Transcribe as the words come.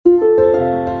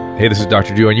Hey, this is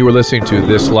Dr. Drew, and you were listening to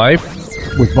This Life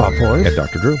with Bob Forrest and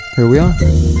Dr. Drew. Here we are.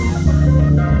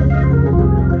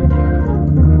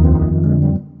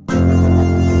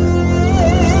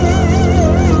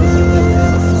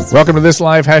 Welcome to This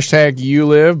Life, hashtag You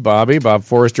Live. Bob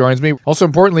Forrest joins me. Also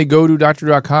importantly, go to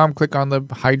drdrew.com, click on the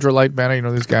Hydrolite banner. You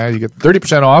know these guys, you get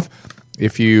 30% off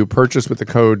if you purchase with the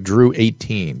code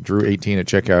Drew18 at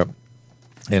checkout.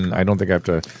 And I don't think I have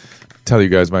to tell you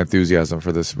guys my enthusiasm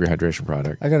for this rehydration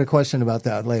product. I got a question about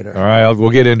that later. All right,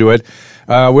 we'll get into it.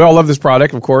 We all love this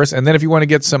product, of course. And then if you want to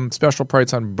get some special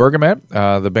price on Bergamet,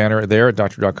 the banner there at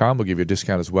drdrew.com will give you a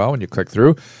discount as well when you click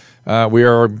through. We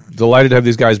are delighted to have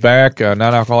these guys back.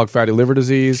 Non-alcoholic fatty liver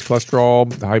disease,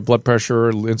 cholesterol, high blood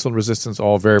pressure, insulin resistance,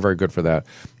 all very, very good for that.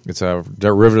 It's a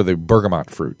derivative of the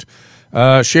bergamot fruit.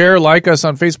 Share, like us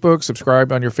on Facebook,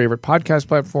 subscribe on your favorite podcast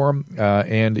platform,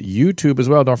 and YouTube as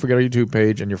well. Don't forget our YouTube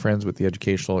page and your friends with the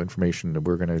educational information that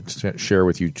we're going to share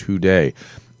with you today.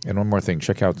 And one more thing,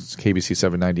 check out KBC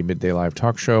 790 Midday Live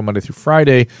Talk Show, Monday through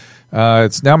Friday.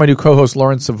 It's now my new co-host,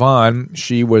 Lauren Savan.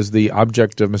 She was the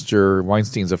object of Mr.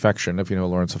 Weinstein's affection, if you know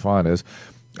who Lauren Savan is.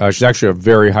 She's actually a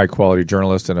very high-quality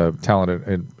journalist and a talent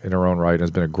in her own right, and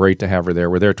it's been great to have her there.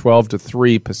 We're there 12 to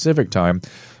 3 Pacific time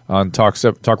on Talk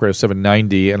Radio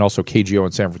 790 and also KGO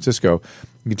in San Francisco.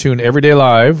 You can tune every day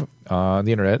live on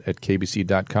the internet at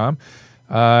kbc.com.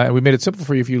 And we made it simple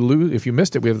for you. If you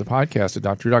missed it, we have the podcast at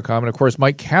drdrew.com. And, of course,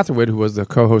 Mike Catherwood, who was the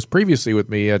co-host previously with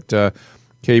me at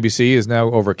KBC, is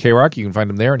now over at K-Rock. You can find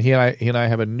him there. And he and I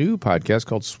have a new podcast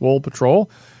called Swole Patrol.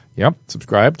 Yep,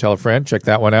 subscribe, tell a friend, check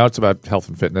that one out. It's about health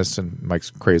and fitness, and Mike's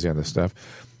crazy on this stuff.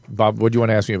 Bob, what do you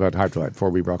want to ask me about Hydrolite before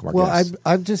we welcome our guests?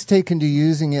 I've just taken to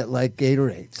using it like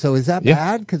Gatorade. So is that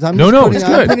bad? Because I'm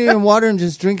putting it in water and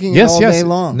just drinking it all day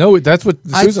long. No, that's what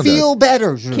Susan does. I feel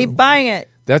better. Drew. Keep buying it.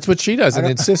 That's what she does, and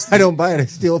insists. I don't buy it. I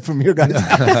steal it from your guys'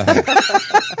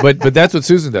 But that's what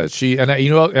Susan does. She and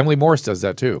Emily Morse does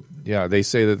that too. Yeah, they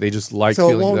say that they just like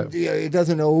feeling that. It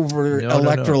doesn't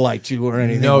electrolyte you or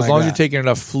anything. No, as long as you're taking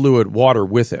enough fluid water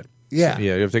with it. Yeah,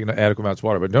 you have to take adequate amounts of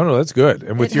water. But no, that's good.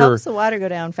 And with it helps the water go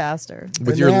down faster.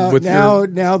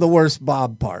 Now the worst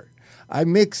Bob part. I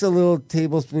mix a little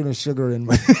tablespoon of sugar in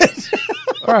with it.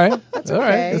 All right. That's all okay.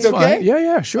 right. That's okay? Fine.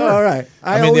 Yeah, sure. All right.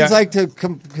 I always like to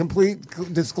complete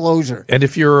disclosure. And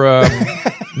if you're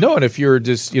if you're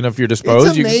just if you're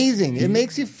disposed, it's amazing. It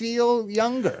makes you feel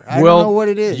younger. I don't know what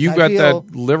it is. You've got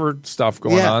that liver stuff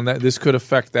going on. That this could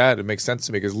affect that. It makes sense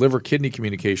to me because liver-kidney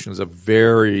communication is a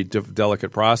very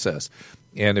delicate process,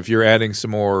 and if you're adding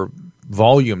some more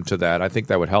volume to that, I think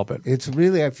that would help it. It's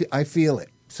really I feel it.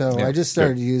 So I just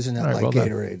started using it like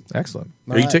Gatorade. Excellent.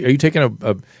 Are you taking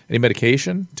any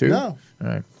medication too? No. All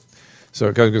right. So I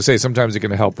was going to say sometimes it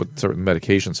can help with certain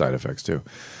medication side effects too.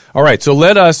 All right. So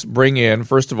let us bring in,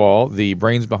 first of all, the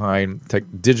brains behind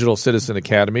Digital Citizen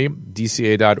Academy,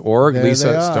 DCA.org. Lisa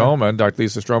Strohman. Dr.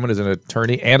 Lisa Strohman is an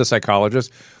attorney and a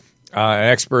psychologist, an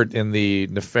expert in the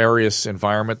nefarious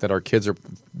environment that our kids are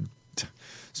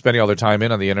spending all their time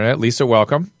in on the internet. Lisa,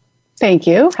 welcome. Thank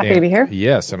you. Happy to be here.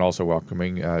 Yes, and also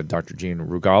welcoming Dr. Gene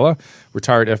Rugala,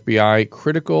 retired FBI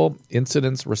Critical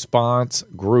Incidents Response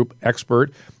Group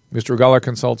expert. Mr. Rugala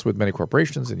consults with many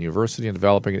corporations and universities in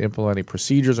developing and implementing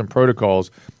procedures and protocols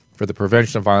for the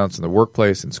prevention of violence in the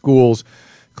workplace and schools,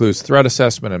 includes threat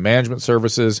assessment and management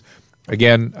services.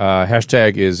 Again,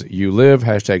 hashtag is You Live,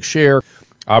 hashtag share.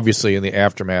 Obviously, in the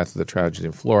aftermath of the tragedy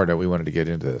in Florida, we wanted to get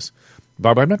into this.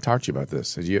 Bob, I've not talked to you about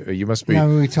this. You must be.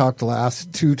 We talked the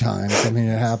last 2 times. I mean,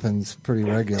 it happens pretty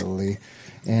regularly.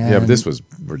 And but this was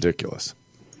ridiculous.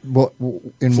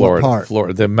 In Florida, what part?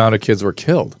 Florida, the amount of kids were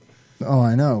killed. Oh,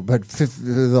 I know. But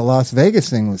the Las Vegas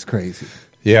thing was crazy.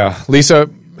 Yeah. Lisa,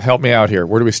 help me out here.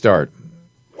 Where do we start?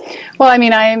 Well, I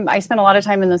mean, I spend a lot of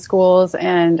time in the schools,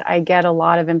 and I get a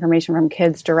lot of information from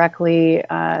kids directly.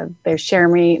 They share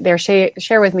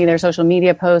with me their social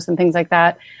media posts and things like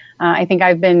that. I think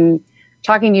I've been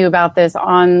talking to you about this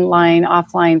online,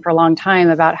 offline for a long time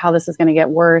about how this is going to get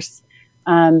worse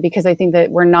because I think that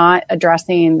we're not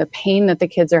addressing the pain that the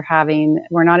kids are having.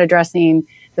 We're not addressing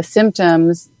the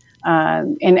symptoms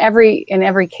in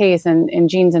every case. And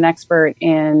Gene's an expert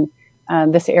in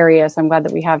this area, so I'm glad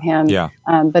that we have him. Yeah.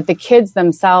 But the kids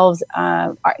themselves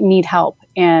need help.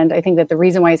 And I think that the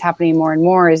reason why it's happening more and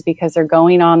more is because they're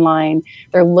going online,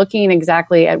 they're looking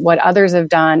exactly at what others have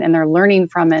done, and they're learning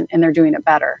from it, and they're doing it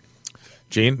better.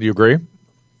 Gene, do you agree?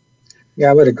 Yeah,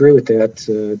 I would agree with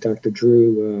that, Dr.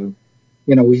 Drew.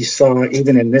 We saw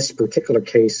even in this particular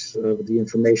case of the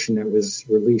information that was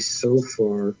released so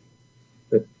far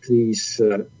that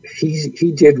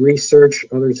he did research.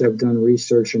 Others have done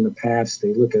research in the past.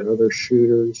 They look at other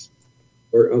shooters.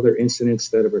 or other incidents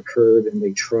that have occurred, and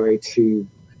they try to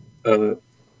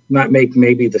not make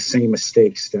maybe the same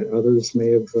mistakes that others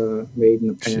may have made in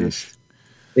the past.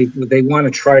 Jeez. They want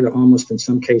to try to, almost in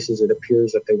some cases, it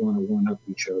appears that they want to one up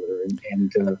each other,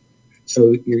 and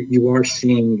so you are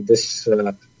seeing this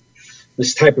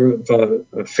this type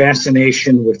of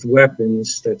fascination with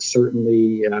weapons that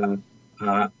certainly,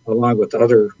 along with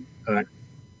other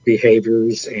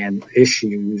behaviors and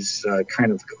issues,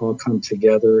 kind of all come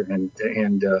together and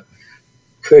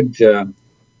could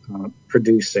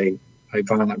produce a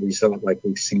violent result like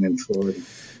we've seen in Florida.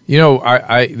 You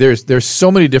know, there's so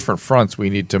many different fronts we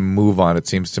need to move on, it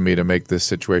seems to me, to make this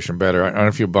situation better. I don't know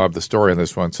if you, Bob, the story on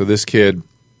this one. So this kid,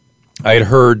 I had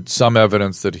heard some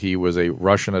evidence that he was a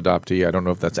Russian adoptee. I don't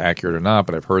know if that's accurate or not,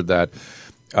 but I've heard that.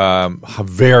 A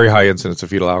very high incidence of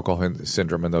fetal alcohol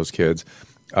syndrome in those kids.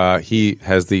 He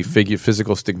has the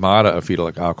physical stigmata of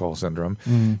fetal alcohol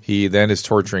syndrome. He then is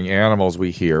torturing animals, we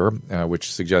hear,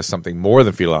 which suggests something more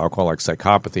than fetal alcohol, like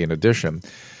psychopathy in addition.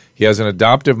 He has an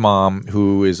adoptive mom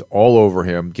who is all over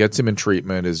him, gets him in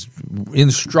treatment, is in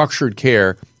structured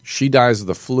care. She dies of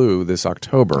the flu this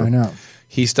October. I know.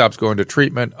 He stops going to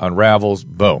treatment, unravels,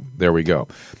 boom, there we go.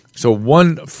 So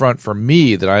one front for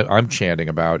me that I'm chanting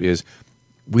about is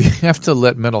we have to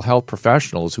let mental health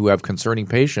professionals who have concerning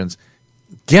patients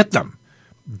get them,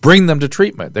 bring them to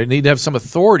treatment. They need to have some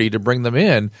authority to bring them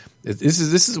in. This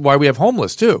is why we have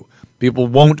homeless too. People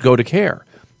won't go to care,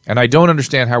 and I don't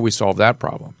understand how we solve that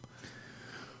problem.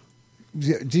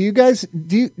 Do you guys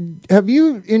have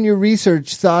you in your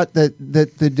research thought that the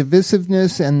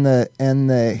divisiveness and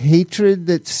the hatred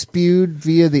that's spewed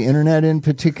via the internet in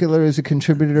particular is a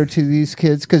contributor to these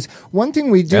kids? Because one thing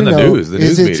we do know is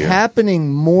it's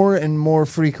happening more and more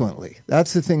frequently.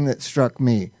 That's the thing that struck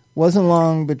me. Wasn't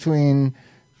long between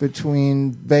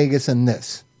Vegas and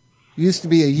this. It used to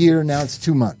be a year, now it's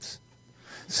 2 months.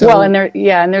 So, well, and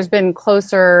there's been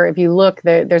closer. If you look,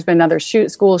 there's been other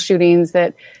school shootings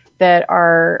that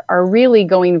are really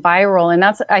going viral, and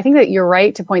I think that you're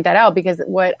right to point that out, because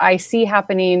what I see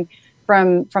happening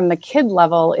from the kid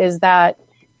level is that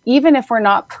even if we're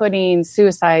not putting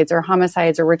suicides or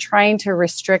homicides, or we're trying to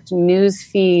restrict news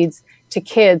feeds to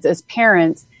kids as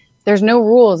parents, there's no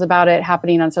rules about it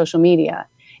happening on social media.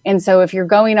 And so if you're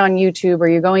going on YouTube, or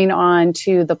you're going on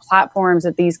to the platforms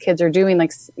that these kids are doing,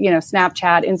 like,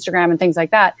 Snapchat, Instagram, and things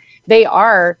like that, they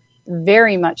are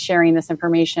very much sharing this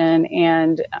information.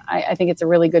 And I think it's a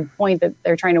really good point that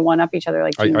they're trying to one up each other.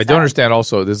 Like I don't understand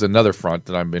also, there's another front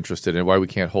that I'm interested in, why we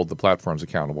can't hold the platforms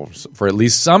accountable for at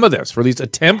least some of this, for at least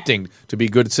attempting to be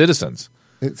good citizens.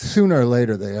 Sooner or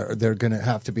later, they're going to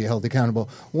have to be held accountable.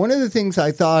 One of the things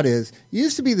I thought is, it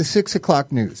used to be the 6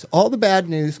 o'clock news. All the bad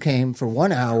news came for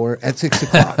 1 hour at 6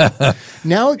 o'clock.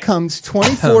 Now it comes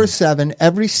 24/7,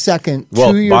 every second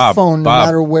to your phone, no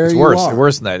matter where you are. It's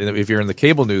worse than that. If you're in the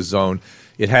cable news zone,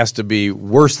 it has to be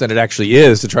worse than it actually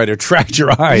is to try to attract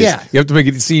your eyes. Yeah. You have to make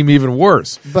it seem even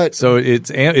worse. So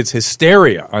it's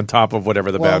hysteria on top of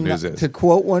whatever the bad news is. To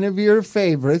quote one of your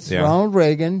favorites, Ronald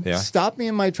Reagan, stopped me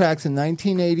in my tracks in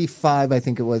 1985, I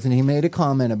think it was, and he made a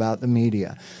comment about the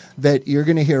media, that you're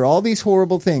going to hear all these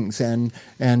horrible things, and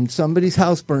somebody's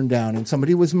house burned down, and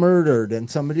somebody was murdered,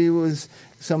 and somebody was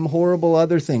some horrible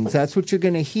other things. That's what you're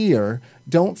going to hear.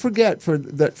 Don't forget, for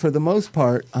the most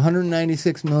part,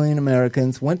 196 million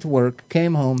Americans went to work,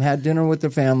 came home, had dinner with their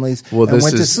families, and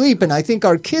went to sleep. And I think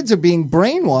our kids are being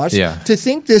brainwashed to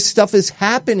think this stuff is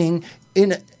happening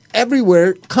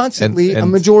everywhere, constantly, a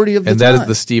majority of the time. And that is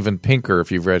the Steven Pinker,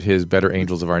 if you've read his Better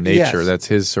Angels of Our Nature. Yes. That's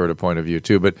his sort of point of view,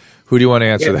 too. But who do you want to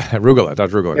answer that? Rugala,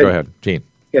 Dr. Rugala, go ahead. Gene.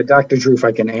 Yeah, Dr. Drew, if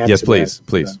I can answer Yes, please,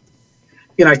 please.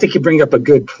 I think you bring up a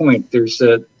good point. There's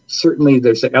certainly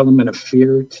an element of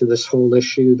fear to this whole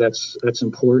issue that's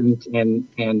important, and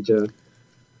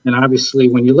obviously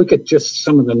when you look at just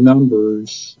some of the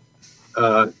numbers,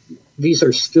 these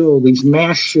are still these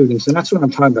mass shootings, and that's what I'm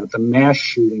talking about, the mass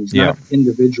shootings, not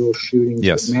individual shootings,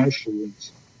 but mass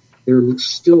shootings. They're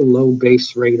still low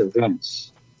base rate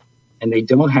events, and they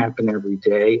don't happen every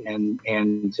day, and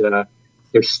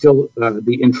they're still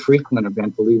the infrequent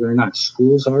event, believe it or not.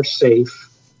 Schools are safe.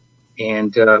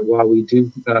 And while we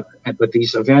do, but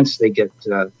these events, they get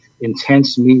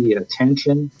intense media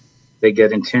attention, they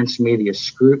get intense media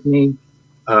scrutiny,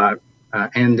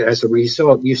 and as a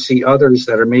result, you see others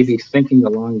that are maybe thinking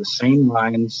along the same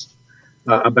lines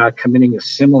about committing a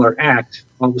similar act.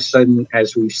 All of a sudden,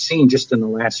 as we've seen just in the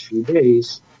last few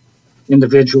days,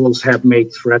 individuals have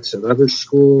made threats at other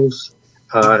schools.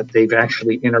 They've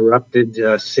actually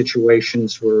interrupted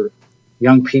situations where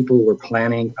young people were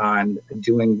planning on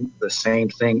doing the same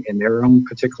thing in their own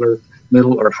particular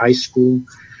middle or high school.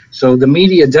 So the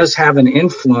media does have an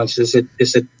influence.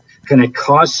 Can it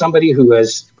cause somebody who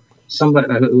has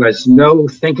no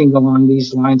thinking along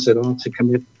these lines at all to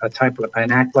commit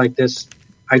an act like this?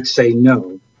 I'd say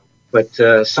no.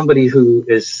 But somebody who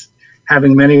is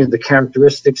having many of the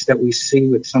characteristics that we see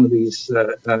with some of these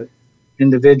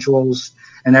individuals,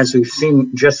 and as we've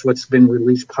seen just what's been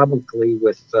released publicly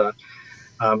with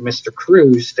Mr.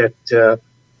 Cruz, that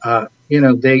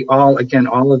they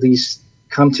all of these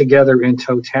come together in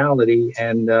totality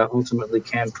and ultimately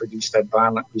can produce that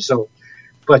violent result.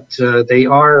 But they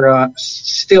are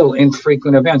still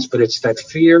infrequent events. But it's that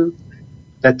fear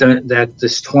that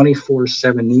this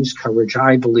 24/7 news coverage,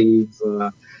 I believe,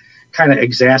 kind of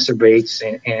exacerbates.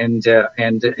 And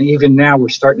even now, we're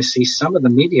starting to see some of the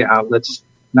media outlets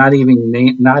not even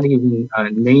naming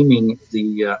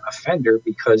the offender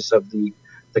because of the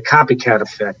copycat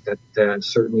effect that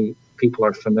certainly people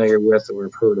are familiar with or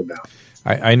have heard about.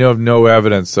 I know of no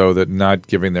evidence, though, that not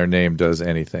giving their name does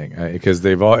anything, because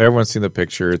everyone's seen the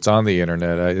picture. It's on the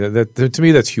internet. To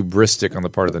me, that's hubristic on the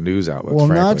part of the news outlets. Well,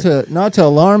 frankly. not to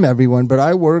alarm everyone, but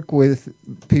I work with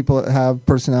people that have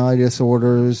personality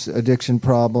disorders, addiction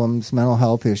problems, mental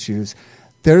health issues.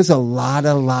 There's a lot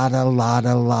of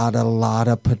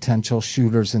potential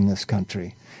shooters in this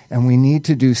country, and we need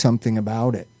to do something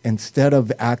about it instead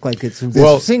of act like it's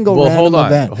this single random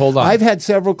event. Hold on. I've had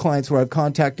several clients where I've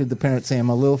contacted the parents saying, I'm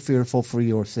a little fearful for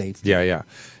your safety. Yeah.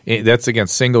 That's, again,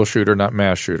 single shooter, not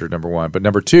mass shooter, number one. But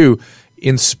number two,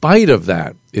 in spite of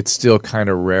that, it's still kind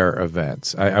of rare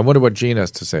events. I wonder what Gene has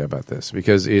to say about this,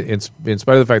 because in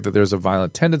spite of the fact that there's a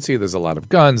violent tendency, there's a lot of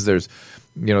guns, there's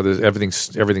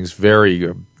everything's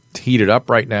very heated up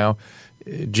right now.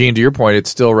 Gene, to your point, it's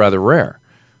still rather rare.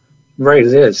 Right,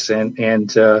 it is, and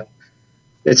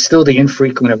it's still the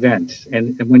infrequent event.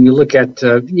 And when you look at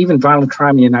even violent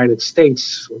crime in the United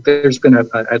States, there's been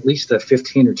at least a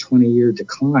 15 or 20-year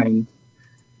decline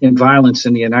in violence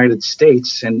in the United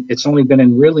States, and it's only been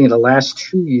in the last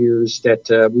 2 years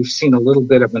that we've seen a little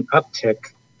bit of an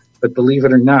uptick. But believe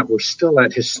it or not, we're still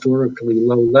at historically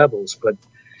low levels.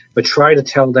 But try to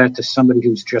tell that to somebody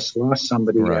who's just lost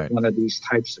somebody right. at one of these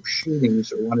types of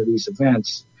shootings or one of these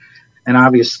events, and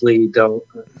obviously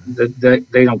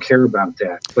they don't care about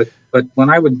that. But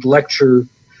when I would lecture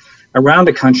around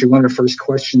the country, one of the first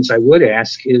questions I would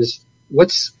ask is,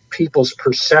 what's people's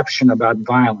perception about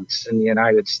violence in the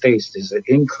United States? Is it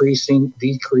increasing,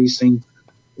 decreasing,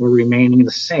 or remaining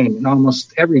the same? And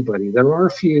almost everybody. There are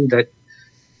a few that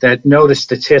know the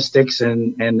statistics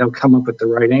and they'll come up with the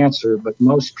right answer. But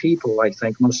most people, I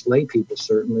think, most lay people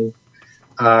certainly,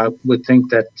 would think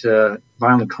that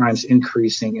violent crime's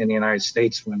increasing in the United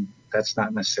States when that's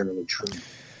not necessarily true.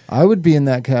 I would be in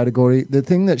that category. The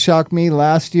thing that shocked me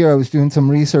last year, I was doing some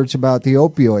research about the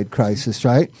opioid crisis,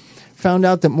 right? Found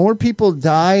out that more people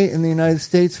die in the United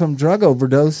States from drug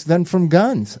overdose than from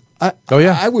guns.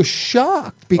 I was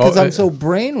shocked because I'm so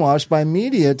brainwashed by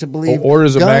media to believe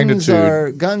orders of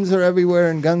magnitude. Guns are everywhere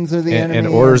and guns are the enemy. And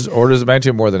orders of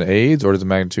magnitude more than AIDS, orders of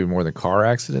magnitude more than car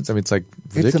accidents. I mean, it's like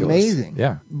ridiculous. It's amazing.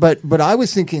 Yeah. But I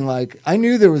was thinking, I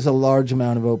knew there was a large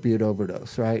amount of opiate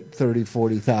overdose, right? 30,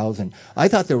 40,000. I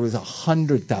thought there was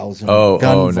 100,000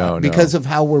 gun because of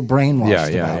how we're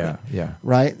brainwashed about it. Yeah.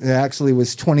 Right? It actually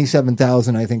was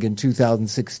 27,000, I think, in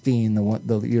 2016,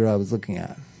 the year I was looking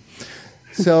at.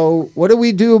 So what do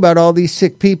we do about all these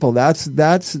sick people? That's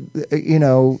the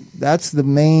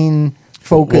main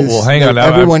focus well, hang on now.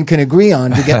 Everyone can agree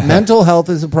on. To get mental health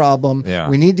is a problem. Yeah.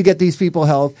 We need to get these people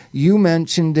health. You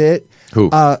mentioned it. Who?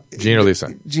 Gene or Lisa?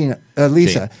 Lisa. Gene.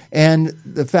 And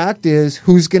the fact is,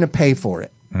 who's going to pay for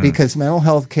it? Because mental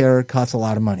health care costs a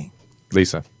lot of money.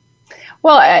 Lisa.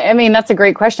 Well, I mean, that's a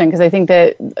great question, because I think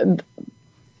that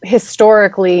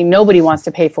historically nobody wants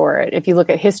to pay for it. If you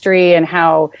look at history and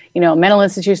how mental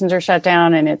institutions are shut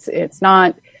down, and it's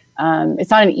not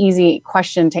an easy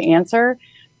question to answer.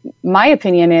 My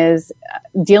opinion is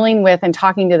dealing with and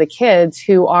talking to the kids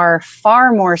who are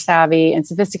far more savvy and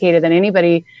sophisticated than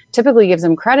anybody typically gives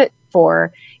them credit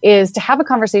for, is to have a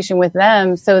conversation with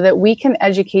them so that we can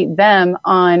educate them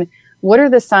on what are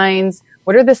the signs,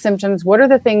 what are the symptoms, what are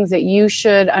the things that you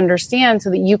should understand so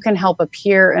that you can help a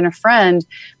peer and a friend,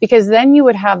 because then you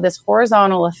would have this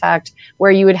horizontal effect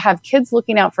where you would have kids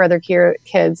looking out for other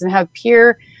kids and have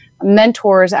peer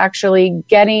mentors actually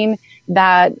getting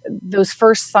those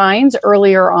first signs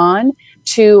earlier on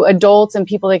to adults and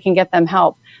people that can get them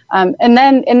help. And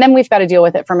then we've got to deal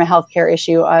with it from a healthcare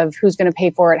issue of who's going to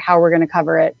pay for it, how we're going to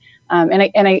cover it.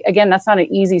 Again, that's not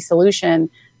an easy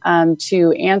solution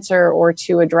to answer or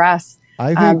to address.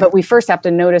 But we first have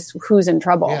to notice who's in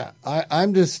trouble. Yeah,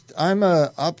 I'm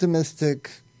a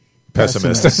optimistic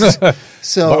pessimist.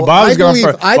 So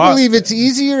I believe it's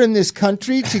easier in this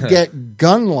country to get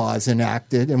gun laws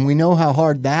enacted, and we know how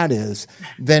hard that is,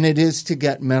 than it is to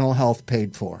get mental health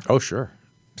paid for. Oh, sure.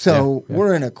 So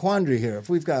we're in a quandary here. If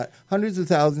we've got hundreds of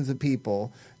thousands of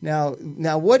people, now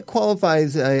what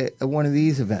qualifies one of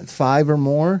these events? 5 or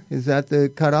more? Is that the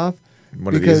cutoff?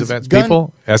 One of these events,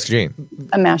 people? Ask Gene.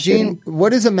 A mass shooting. Gene,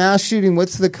 what is a mass shooting?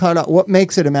 What's the cutoff? What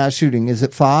makes it a mass shooting? Is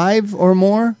it 5 or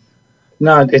more?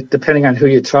 No, depending on who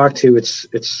you talk to, it's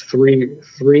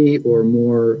three or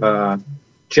more.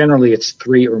 Generally, it's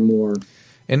 3 or more.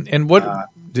 And what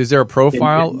is there a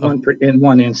profile in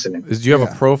one incident? Do you have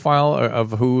a profile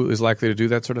of who is likely to do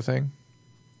that sort of thing,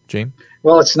 Gene?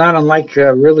 Well, it's not unlike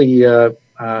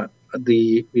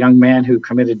the young man who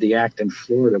committed the act in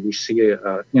Florida. We see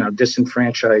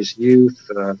disenfranchised youth.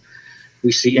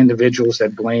 We see individuals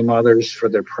that blame others for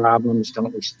their problems,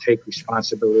 don't take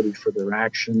responsibility for their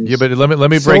actions. Yeah, but let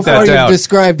me break that down. So far, you've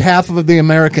described half of the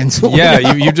Americans.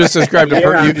 Yeah, you just described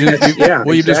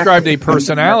you described a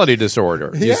personality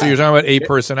disorder. Yeah. So you're talking about a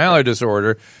personality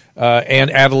disorder and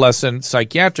adolescent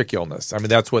psychiatric illness. I mean,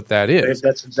 that's what that is.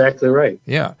 That's exactly right.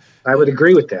 Yeah, I would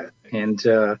agree with that. And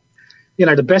the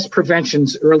best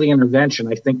prevention's early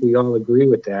intervention. I think we all agree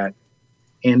with that.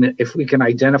 And if we can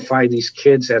identify these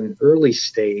kids at an early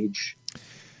stage,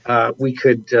 we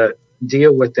could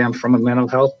deal with them from a mental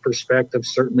health perspective,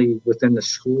 certainly within the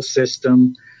school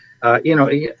system. A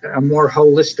more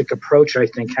holistic approach, I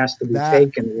think, has to be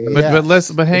taken.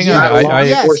 But hang on. I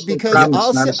agree.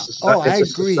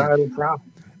 Problem.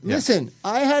 Listen,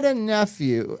 I had a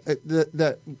nephew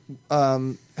that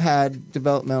had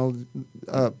developmental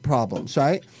problems,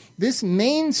 right? This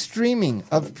mainstreaming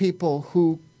of people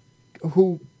who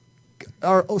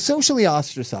are socially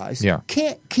ostracized,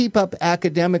 can't keep up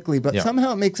academically, but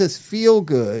somehow it makes us feel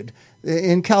good.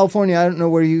 In California, I don't know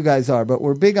where you guys are, but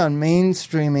we're big on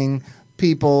mainstreaming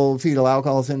people, fetal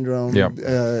alcohol syndrome,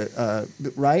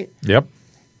 right? Yep.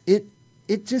 It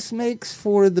just makes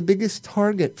for the biggest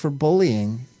target for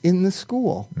bullying in the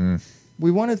school. We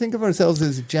want to think of ourselves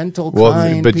as gentle,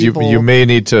 kind people. But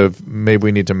maybe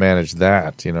we need to manage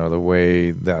that, the way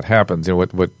that happens,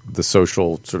 what the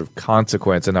social sort of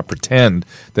consequence, and not pretend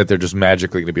that they're just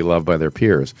magically going to be loved by their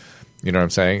peers. You know what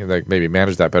I'm saying? Like maybe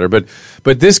manage that better. But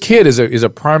this kid is a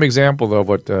prime example of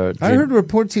what I heard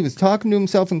reports he was talking to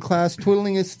himself in class,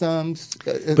 twiddling his thumbs.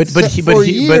 But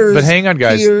hang on,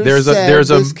 guys.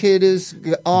 This kid is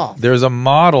off. There's a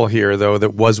model here though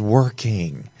that was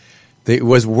working. It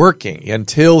was working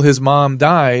until his mom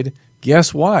died.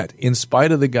 Guess what? In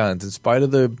spite of the guns, in spite of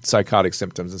the psychotic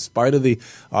symptoms, in spite of the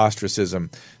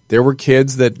ostracism, there were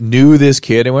kids that knew this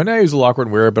kid and went, he was a little awkward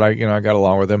and weird, but I got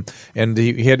along with him. And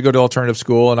he had to go to alternative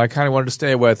school, and I kind of wanted to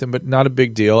stay with him, but not a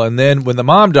big deal. And then when the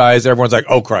mom dies, everyone's like,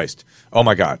 oh, Christ. Oh,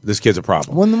 my God, this kid's a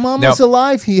problem. When the mom was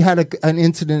alive, he had an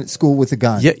incident at school with a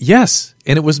gun. Yes,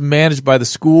 and it was managed by the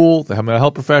school, the mental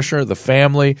health professional, the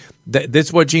family.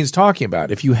 That's what Gene's talking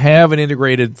about. If you have an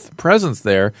integrated presence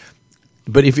there,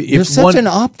 but if you're such an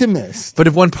optimist. But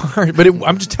if one part,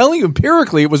 I'm just telling you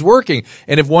empirically, it was working.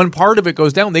 And if one part of it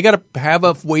goes down, they got to have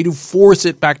a way to force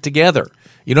it back together.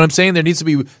 You know what I'm saying? There needs to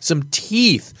be some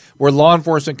teeth where law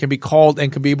enforcement can be called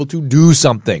and can be able to do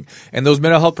something. And those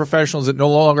mental health professionals that no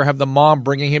longer have the mom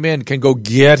bringing him in can go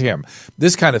get him.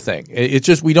 This kind of thing. It's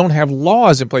just we don't have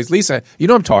laws in place. Lisa, you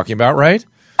know what I'm talking about, right?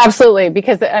 Absolutely.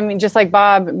 Because, just like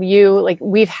Bob,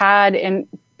 we've had and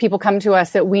people come to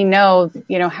us that we know,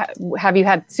 have you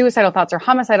had suicidal thoughts or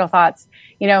homicidal thoughts?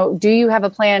 Do you have a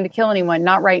plan to kill anyone?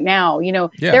 Not right now.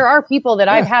 There are people that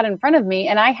I've had in front of me,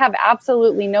 and I have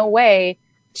absolutely no way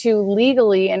to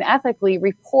legally and ethically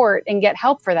report and get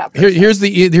help for that person. Here's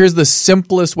the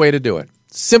simplest way to do it.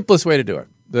 Simplest way to do it.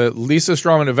 The Lisa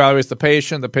Strohman evaluates the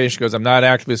patient. The patient goes, "I'm not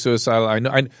actively suicidal. I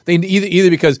know." They either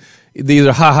because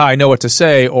I know what to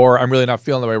say, or I'm really not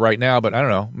feeling the way right now. But I don't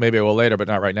know. Maybe I will later, but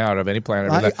not right now. I don't have any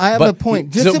plan. I have a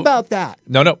point about that.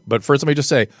 No. But first, let me just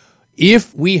say,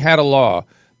 if we had a law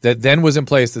that then was in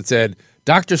place that said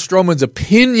Dr. Strohman's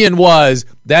opinion was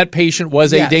that patient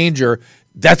was a danger,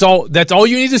 that's all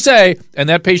you need to say, and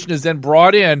that patient is then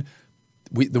brought in.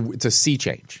 It's a sea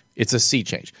change. It's a sea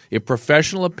change. If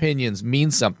professional opinions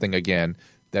mean something again,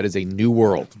 that is a new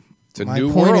world. It's a new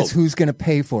world. My point is who's going to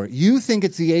pay for it. You think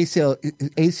it's the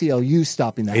ACLU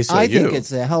stopping that. ACLU. I think it's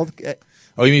the health.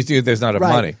 Oh, you mean there's not enough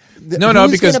money? No,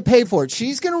 because who's going to pay for it?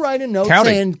 She's going to write a note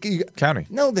saying county.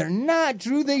 No, they're not,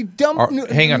 Drew. They dump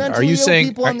hang on. Are you saying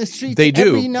people on the streets they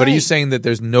do? Every night. But are you saying that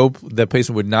that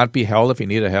patient would not be held if he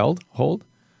needed a hold?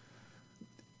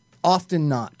 Often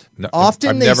not. No,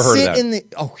 often I've they never heard sit of that. in the.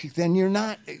 Oh, then you're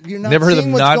not never heard seeing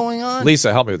of what's going on.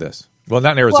 Lisa, help me with this. Well,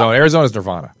 not in Arizona. Arizona's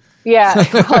nirvana. Yeah,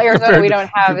 well, Arizona, we don't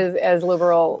have as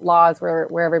liberal laws where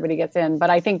everybody gets in. But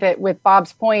I think that with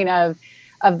Bob's point of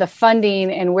the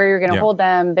funding and where you're going to hold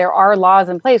them, there are laws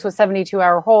in place with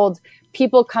 72-hour holds.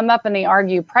 People come up and they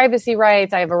argue privacy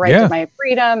rights. I have a right to my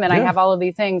freedom, and I have all of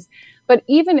these things. But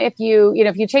even if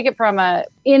if you take it from a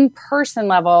in-person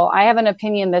level, I have an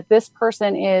opinion that this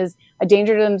person is a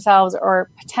danger to themselves or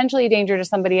potentially a danger to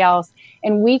somebody else.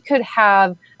 And we could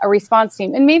have a response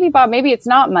team. And maybe, Bob, maybe it's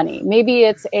not money. Maybe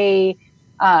it's a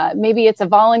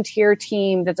volunteer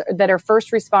team that are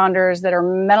first responders, that are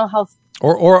mental health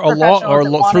or a law or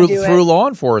through law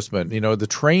enforcement, the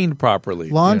trained properly.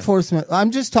 Law enforcement.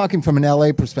 I'm just talking from an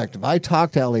LA perspective. I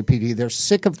talk to LAPD. They're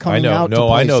sick of coming out to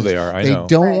places. I know they are. They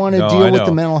don't want to deal with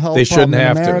the mental health problem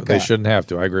in America. They shouldn't have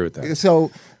to. I agree with that.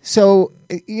 So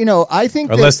I think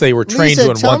unless they were trained Lisa, to and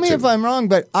want to. tell me if I'm wrong,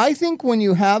 but I think when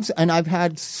you have, and I've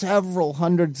had several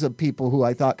hundreds of people who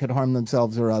I thought could harm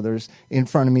themselves or others in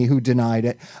front of me who denied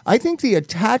it. I think the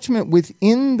attachment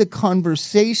within the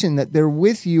conversation that they're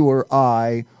with you or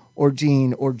I or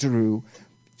Gene or Drew,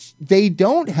 they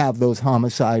don't have those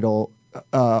homicidal,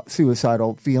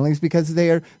 suicidal feelings because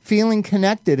they are feeling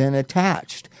connected and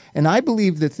attached. And I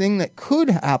believe the thing that could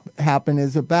happen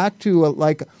is back to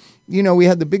we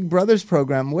had the Big Brothers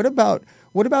program. What about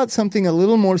something a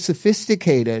little more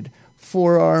sophisticated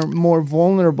for our more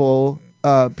vulnerable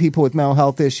people with mental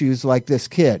health issues like this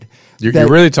kid? You're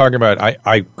really talking about,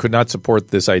 I could not support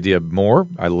this idea more.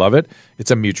 I love it.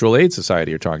 It's a mutual aid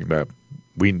society you're talking about.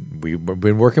 We've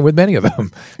been working with many of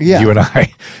them, you and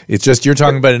I. It's just you're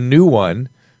talking about a new one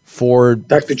for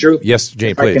Dr. Drew. Yes,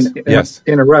 Jane, please.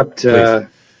 Interrupt please.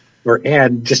 Or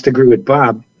add, just agree with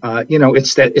Bob.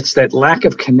 It's that lack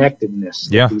of connectedness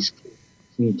that these kids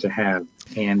seem to have,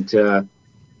 and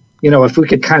if we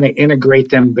could kind of integrate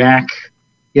them back,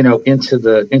 into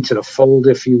the fold,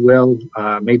 if you will,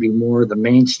 maybe more the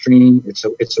mainstream.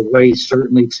 It's a way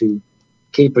certainly to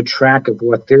keep a track of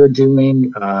what they're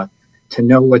doing, to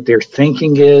know what their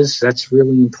thinking is. That's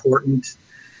really important.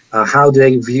 How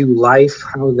they view life,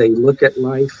 how they look at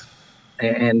life.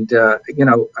 And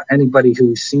anybody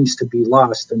who seems to be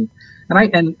lost, and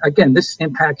again, this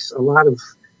impacts a lot of,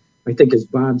 I think, as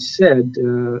Bob said,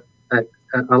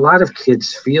 a lot of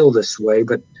kids feel this way,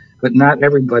 but not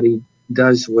everybody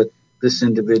does what this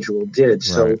individual did.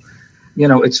 So,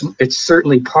 it's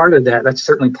certainly part of that. That's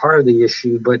certainly part of the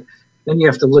issue. But then you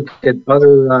have to look at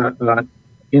other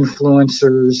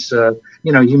influencers.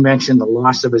 You mentioned the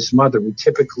loss of his mother. We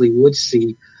typically would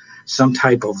see some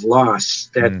type of loss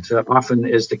that often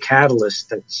is the catalyst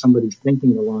that somebody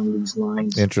thinking along these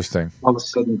lines. Interesting. All of a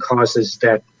sudden causes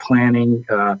that planning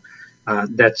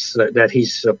that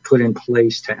he's put in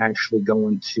place to actually go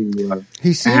into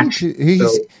action.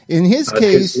 In his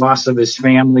case, his loss of his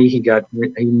family. He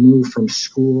moved from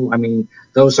school. I mean,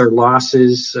 those are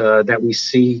losses that we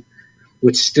see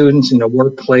with students in the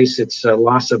workplace. It's a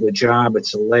loss of a job.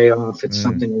 It's a layoff. It's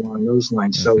something along those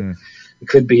lines. So. It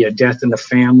could be a death in the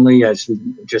family, as we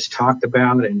just talked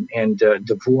about, and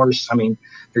divorce. I mean,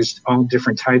 there's all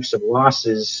different types of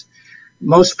losses.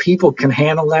 Most people can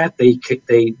handle that. They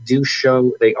do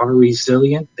show they are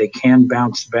resilient. They can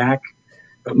bounce back.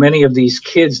 But many of these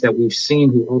kids that we've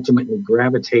seen who ultimately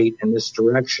gravitate in this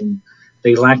direction,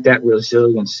 they lack that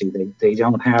resiliency. They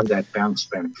don't have that bounce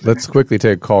back. Let's quickly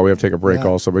take a call. We have to take a break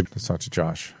also, but let's talk to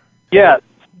Josh. Yeah.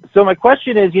 So my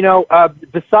question is,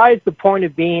 besides the point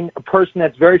of being a person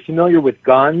that's very familiar with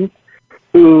guns,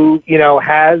 who,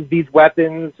 has these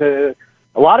weapons, a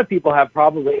lot of people have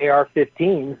probably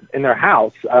AR-15s in their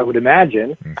house, I would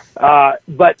imagine.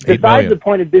 But besides the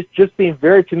point of this just being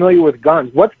very familiar with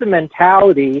guns, what's the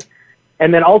mentality?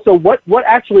 And then also, what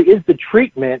actually is the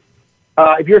treatment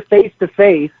if you're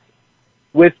face-to-face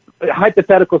with a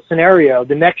hypothetical scenario,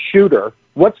 the next shooter?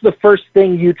 What's the first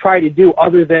thing you try to do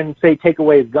other than, say, take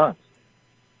away his guns?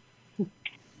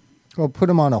 Well, put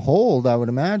him on a hold, I would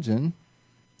imagine.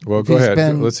 Well, go ahead.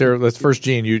 Let's first,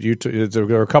 Gene.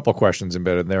 There are a couple questions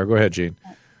embedded in there. Go ahead, Gene.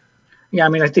 Yeah, I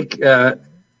mean, I think,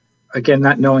 again,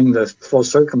 not knowing the full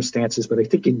circumstances, but I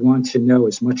think he'd want to know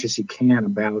as much as he can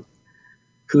about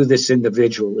who this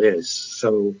individual is.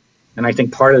 So, and I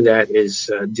think part of that is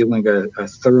doing a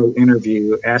thorough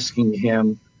interview, asking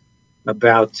him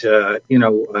about,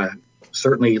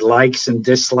 certainly likes and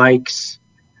dislikes.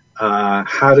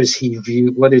 How does he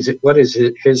view, what is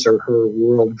his or her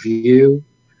world view?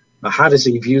 How does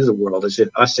he view the world? Is it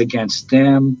us against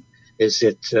them? Is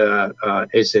he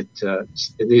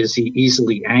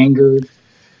easily angered?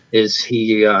 Is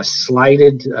he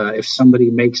slighted if somebody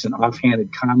makes an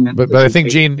offhanded comment? But I think,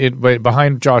 Gene,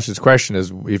 behind Josh's question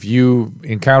is, if you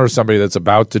encounter somebody that's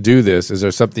about to do this, is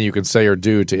there something you can say or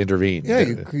do to intervene? Yeah,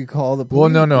 you call the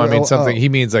police. Well, no. I mean, something. He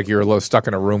means like you're stuck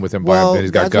in a room with him. Well, and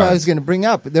he's got that's guns. what I was going to bring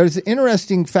up. There's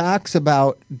interesting facts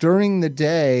about during the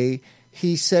day.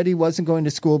 He said he wasn't going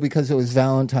to school because it was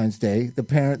Valentine's Day.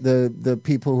 The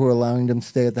people who were allowing him to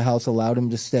stay at the house allowed him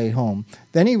to stay home.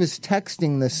 Then he was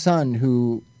texting the son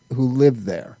who lived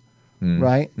there,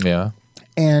 right? Yeah.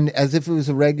 And as if it was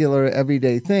a regular,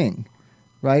 everyday thing,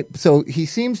 right? So he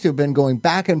seems to have been going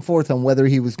back and forth on whether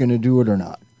he was going to do it or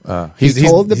not. He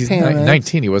told the parents.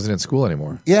 19. He wasn't in school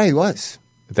anymore. Yeah, he was.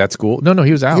 At that school? No,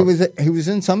 he was out. He was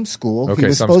in some school. Okay, he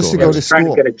was supposed to go to school.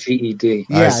 Trying to get a GED.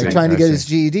 Trying to get his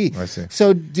GED. I see.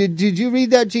 So did you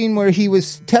read that, Gene, where he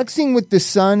was texting with the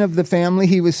son of the family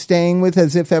he was staying with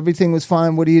as if everything was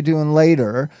fine? What are you doing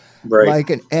later?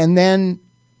 Right. And then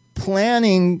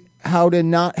planning how to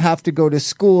not have to go to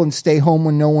school and stay home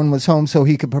when no one was home so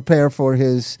he could prepare for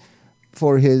his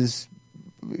whatever,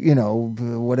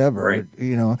 right.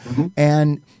 Mm-hmm.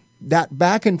 And that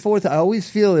back and forth, I always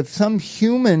feel if some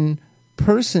human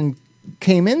person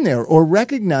came in there or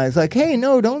recognized, like, hey,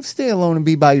 no, don't stay alone and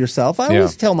be by yourself. I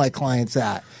always tell my clients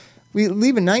that. We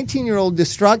leave a 19-year-old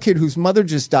distraught kid whose mother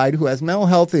just died, who has mental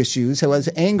health issues, who has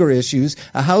anger issues,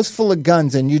 a house full of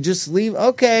guns, and you just leave,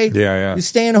 okay, you're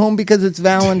staying home because it's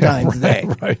Valentine's Day.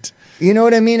 Right. You know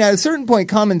what I mean? At a certain point,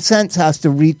 common sense has to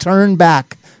return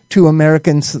back to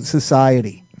American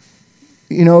society.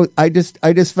 I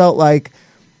just felt like,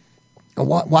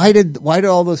 why did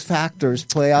all those factors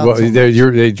play out? Well, I'm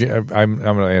going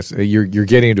to ask. You're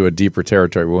getting into a deeper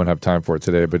territory. We won't have time for it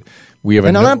today, but we have.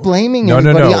 And I'm not blaming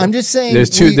anybody. No. I'm just saying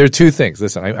there are two things.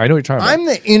 Listen, I know what you're talking about. I'm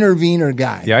the intervener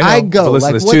guy. Yeah, I know. I go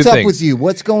listen, like, what's up with you?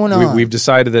 What's going on? We've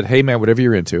decided that, hey, man, whatever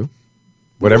you're into,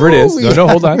 whatever it is. No,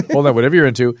 hold on, whatever you're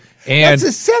into, and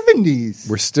that's the 70s.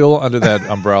 We're still under that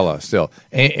umbrella, still,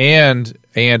 and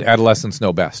adolescents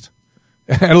know best.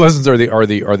 Adolescents are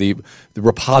the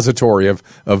repository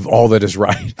of all that is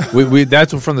right. We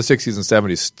that's what from the 60s and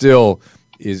 70s still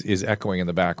is echoing in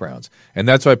the backgrounds, and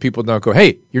that's why people don't go,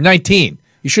 "Hey, you're 19.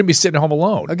 You shouldn't be sitting home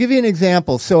alone." I'll give you an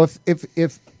example. So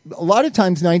if a lot of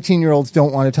times 19-year-olds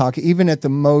don't want to talk, even at the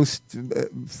most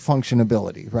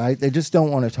functionability, right? They just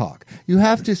don't want to talk. You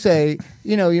have to say,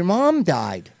 your mom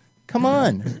died. Come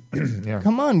on.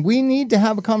 Come on. We need to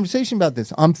have a conversation about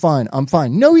this. I'm fine.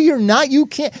 No, you're not. You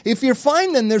can't. If you're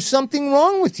fine, then there's something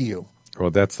wrong with you. Well,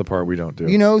 that's the part we don't do.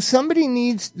 We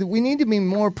need to be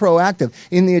more proactive.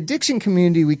 In the addiction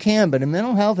community, we can, but in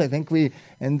mental health, I think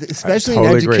and especially in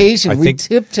education, we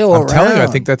tiptoe around. I'm telling you, I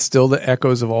think that's still the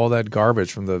echoes of all that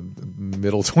garbage from the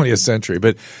middle 20th century.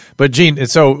 But Gene,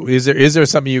 so is there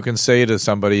something you can say to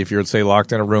somebody if you're, say,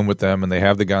 locked in a room with them and they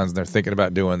have the guns and they're thinking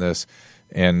about doing this,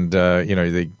 and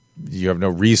you have no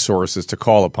resources to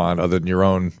call upon other than your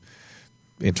own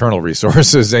internal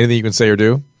resources? Anything you can say or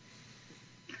do?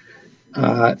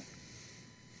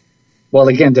 Well,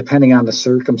 again, depending on the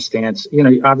circumstance,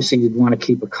 obviously you'd want to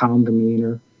keep a calm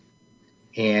demeanor,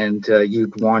 and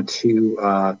you'd want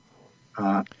to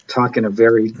talk in a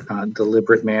very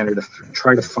deliberate manner to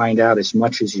try to find out as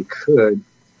much as you could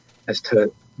as to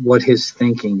what his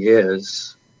thinking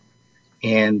is.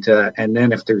 And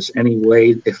then if there's any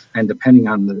way, and depending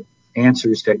on the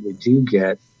answers that you do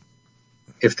get,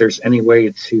 if there's any way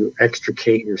to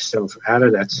extricate yourself out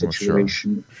of that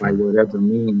situation by whatever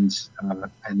means,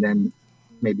 and then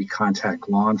maybe contact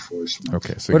law enforcement.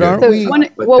 Okay, so that's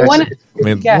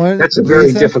a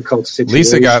very difficult situation.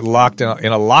 Lisa got locked in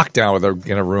a lockdown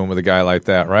in a room with a guy like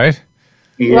that, right?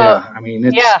 Yeah,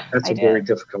 that's a very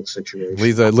difficult situation.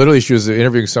 Lisa, literally, she was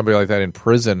interviewing somebody like that in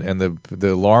prison, and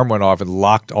the alarm went off and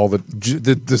locked all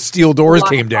the steel doors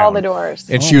came down. All the doors.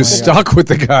 And she was stuck with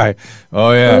the guy.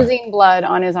 Oh, yeah. Losing blood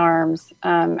on his arms,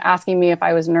 asking me if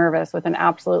I was nervous with an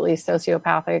absolutely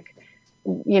sociopathic,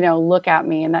 look at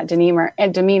me and that demeanor.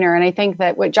 And I think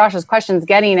that what Josh's question is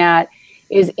getting at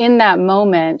is in that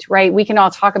moment, right? We can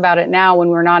all talk about it now when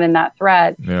we're not in that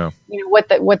threat. Yeah. What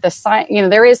the science,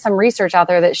 there is some research out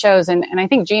there that shows, and I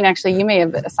think Gene, actually, you may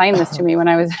have assigned this to me when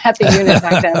I was at the unit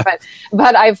back then,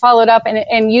 but I followed up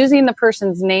and using the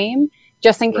person's name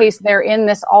just in case they're in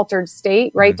this altered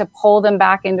state, right? To pull them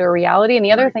back into a reality. And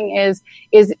the other thing is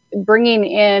bringing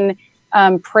in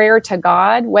prayer to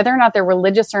God, whether or not they're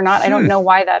religious or not. I don't know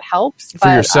why that helps. For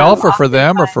yourself or for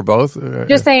them or for both?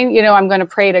 Just saying, I'm going to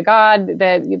pray to God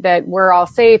that we're all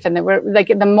safe, and that we're like,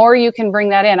 the more you can bring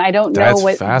that in. I don't know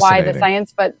why the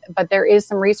science, but there is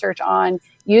some research on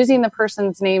using the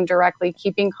person's name directly,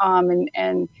 keeping calm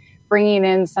and bringing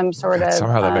in some sort of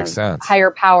somehow that makes sense.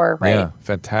 Higher power, right? Yeah,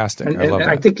 fantastic. And, I love that.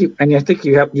 I think you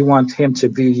want him to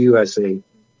view you as a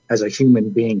human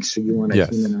being, so you want to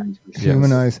humanize yourself.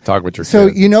 Humanize. Talk with your So,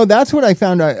 kid. that's what I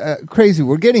found crazy.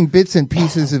 We're getting bits and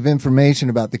pieces of information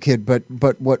about the kid, but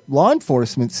what law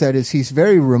enforcement said is he's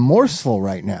very remorseful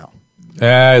right now.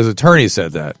 His attorney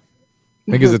said that.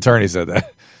 I think his attorney said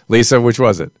that. Lisa, which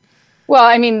was it? Well,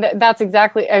 I mean, that's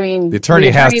exactly. I mean, the attorney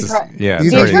has to. The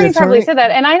attorney probably said that,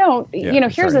 and I don't.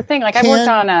 Here's the thing. Like, I've worked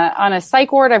on a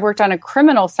psych ward. I've worked on a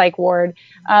criminal psych ward.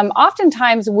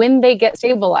 Oftentimes, when they get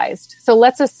stabilized, so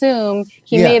let's assume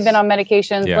he may have been on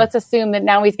medications. Yeah. Let's assume that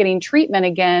now he's getting treatment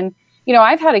again.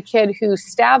 I've had a kid who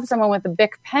stabbed someone with a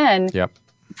Bic pen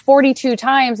 42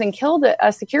 times and killed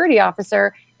a security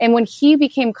officer. And when he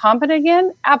became competent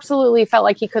again, absolutely felt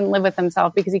like he couldn't live with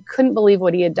himself because he couldn't believe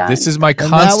what he had done. This is my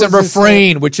constant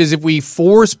refrain, which is if we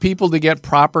force people to get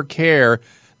proper care,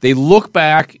 they look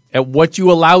back at what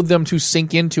you allowed them to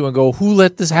sink into and go, who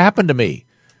let this happen to me?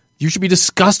 You should be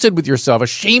disgusted with yourself,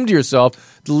 ashamed of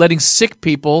yourself, letting sick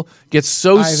people get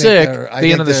so sick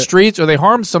they end on the streets or they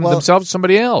harm themselves or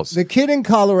somebody else. The kid in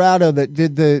Colorado that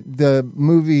did the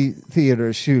movie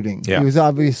theater shooting, he was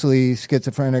obviously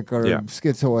schizophrenic or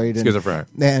schizoid. Schizophrenic.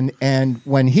 And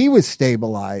when he was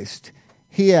stabilized,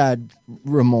 he had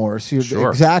remorse.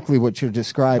 Exactly what you're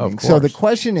describing. So the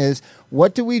question is,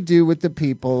 what do we do with the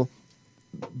people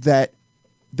that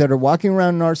are walking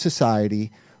around in our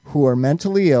society who are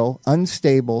mentally ill,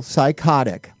 unstable,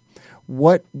 psychotic?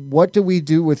 What do we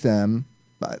do with them?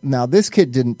 Now, this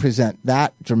kid didn't present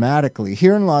that dramatically.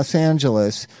 Here in Los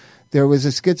Angeles, there was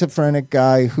a schizophrenic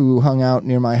guy who hung out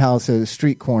near my house at a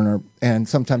street corner, and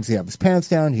sometimes he'd have his pants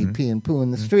down, he'd pee and poo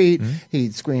in the street,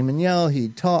 he'd scream and yell,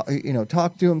 he'd talk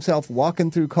to himself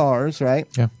walking through cars, right?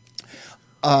 Yeah.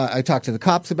 I talked to the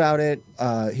cops about it.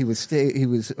 He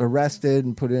was arrested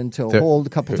and put into a hold a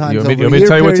couple times over a year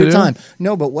period of time.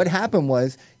 No, but what happened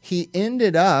was he's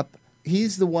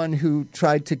the one who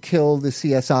tried to kill the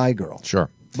CSI girl. Sure.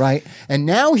 Right? And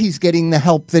now he's getting the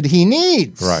help that he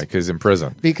needs. Right, because he's in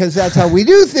prison. Because that's how we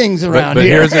do things around here. But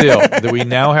here. here's the deal. That we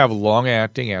now have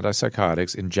long-acting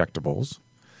antipsychotics, injectables,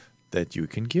 that you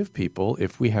can give people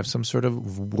if we have some sort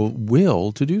of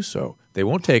will to do so. They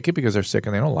won't take it because they're sick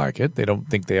and they don't like it. They don't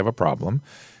think they have a problem.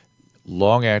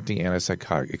 Long-acting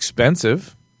antipsychotic.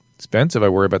 Expensive, I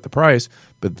worry about the price,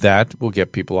 but that will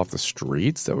get people off the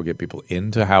streets. That will get people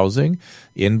into housing,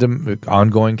 into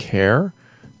ongoing care.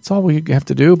 That's all we have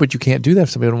to do, but you can't do that if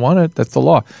somebody doesn't want it. That's the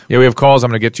law. Yeah, we have calls. I'm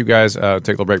going to get you guys. Take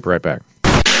a little break. Be right back.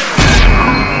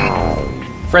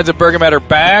 Friends at Bergamet are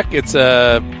back. It's,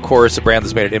 of course, a brand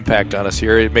that's made an impact on us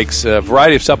here. It makes a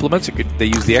variety of supplements. They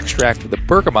use the extract of the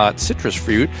bergamot citrus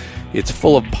fruit. It's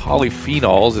full of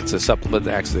polyphenols. It's a supplement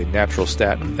that acts as a natural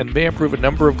statin and may improve a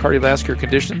number of cardiovascular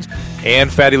conditions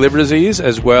and fatty liver disease,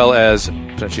 as well as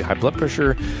potentially high blood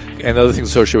pressure and other things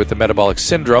associated with the metabolic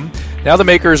syndrome. Now the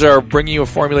makers are bringing you a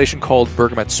formulation called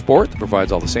Bergamet Sport that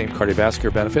provides all the same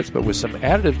cardiovascular benefits, but with some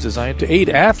additives designed to aid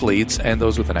athletes and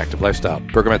those with an active lifestyle.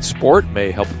 Bergamet Sport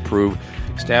may help improve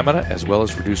stamina as well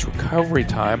as reduce recovery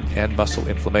time and muscle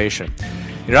inflammation.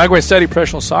 In an ongoing study,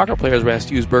 professional soccer players were asked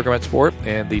to use Bergamet Sport,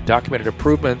 and the documented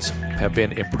improvements have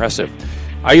been impressive.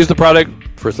 I use the product.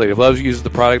 First Lady of Loves uses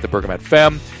the product, the Bergamet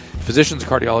Femme. Physicians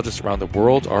and cardiologists around the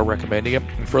world are recommending it.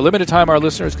 And for a limited time, our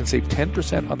listeners can save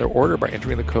 10% on their order by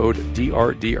entering the code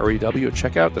DRDREW at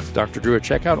checkout. That's Dr. Drew at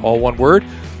checkout, all one word.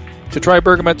 To try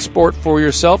Bergamet Sport for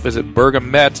yourself, visit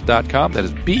bergamet.com. That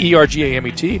is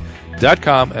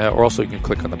BERGAMET.com. Or also you can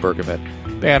click on the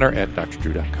Bergamet banner at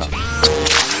drdrew.com.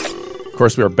 Of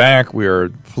course, we are back. We are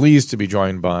pleased to be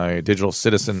joined by Digital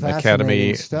Citizen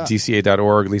Academy,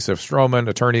 DCA.org, Lisa Strohman,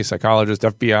 attorney, psychologist,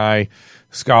 FBI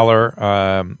scholar,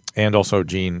 and also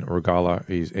Gene Rugala.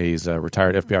 He's a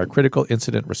retired FBI Critical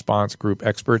Incident Response Group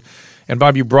expert. And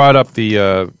Bob, you brought up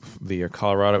the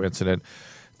Colorado incident.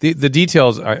 The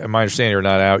details, my understanding, are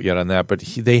not out yet on that, but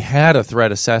they had a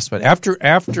threat assessment. After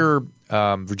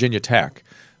Virginia Tech,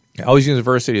 all these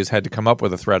universities had to come up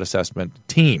with a threat assessment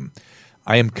team.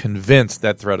 I am convinced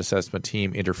that threat assessment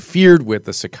team interfered with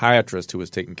the psychiatrist who was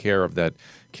taking care of that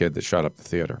kid that shot up the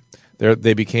theater.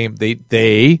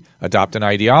 They adopt an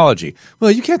ideology. Well,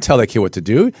 you can't tell that kid what to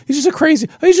do. He's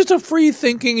just a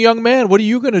free-thinking young man. What are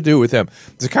you going to do with him?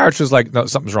 The psychiatrist is like, no,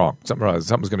 something's wrong.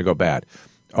 Something's going to go bad.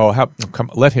 Oh,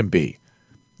 let him be.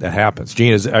 That happens.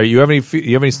 Gene, you have any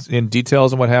in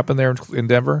details on what happened there in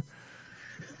Denver?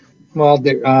 Well,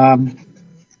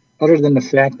 other than the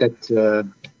fact that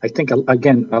I think,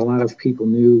 again, a lot of people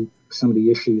knew some of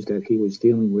the issues that he was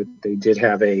dealing with. They did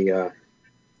have a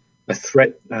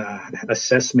threat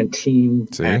assessment team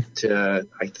at, I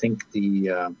think,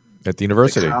 the at the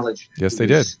university. The college. Yes, they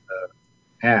did.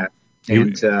 At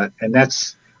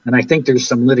and I think there's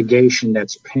some litigation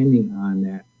that's pending on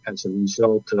that as a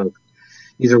result of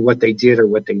either what they did or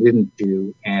what they didn't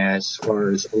do, as far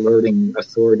as alerting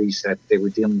authorities that they were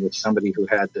dealing with somebody who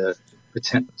had the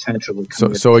potential to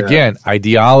commit. So again,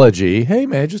 ideology. Hey,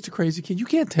 man, just a crazy kid. You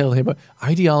can't tell him. But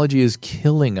ideology is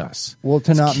killing us. Well,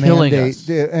 to not mandate.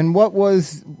 And what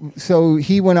was so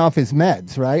he went off his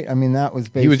meds, right? I mean, that was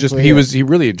basically he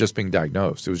really had just been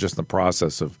diagnosed. It was just in the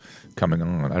process of coming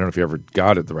on. I don't know if he ever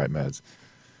got it the right meds.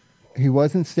 He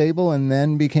wasn't stable and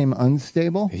then became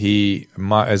unstable?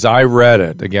 As I read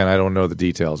it, again, I don't know the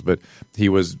details, but he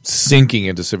was sinking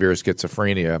into severe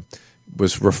schizophrenia,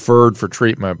 was referred for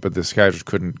treatment, but the psychiatrist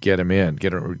couldn't get him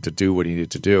to do what he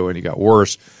needed to do, and he got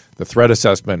worse. The threat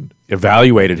assessment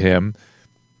evaluated him.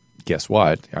 Guess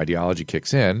what? Ideology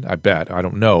kicks in, I bet. I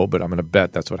don't know, but I'm going to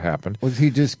bet that's what happened. Was he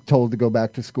just told to go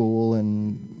back to school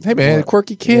and... Hey, man,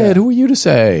 quirky kid, who are you to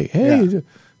say? Hey,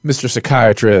 Mr.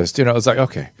 Psychiatrist. It's like,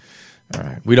 okay. All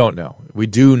right. We don't know. We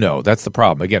do know. That's the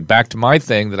problem. Again, back to my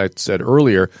thing that I said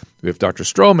earlier. If Dr.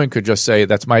 Strohman could just say,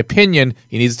 that's my opinion,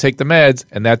 he needs to take the meds,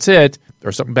 and that's it,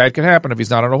 or something bad could happen if he's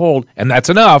not on a hold, and that's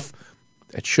enough,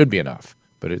 it should be enough.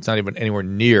 But it's not even anywhere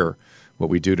near what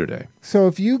we do today. So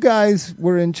if you guys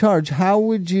were in charge,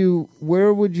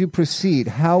 where would you proceed?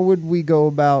 How would we go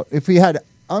about, if we had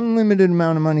unlimited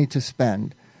amount of money to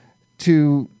spend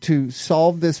to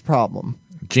solve this problem?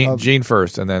 Gene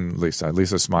first, and then Lisa.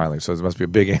 Lisa's smiling, so there must be a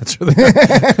big answer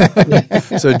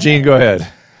there. So, Gene, go ahead.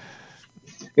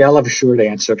 Yeah, I'll have a short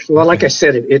answer. Well, like I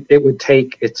said, it would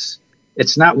take. It's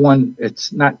not one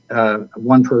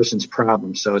person's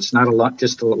problem. So it's not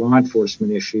just a law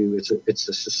enforcement issue. It's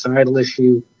a societal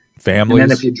issue. Families.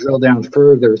 And then if you drill down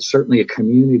further, it's certainly a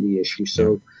community issue.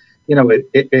 So,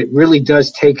 it really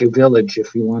does take a village,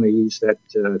 if you want to use that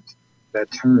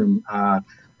term.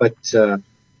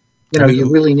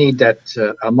 You really need that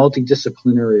a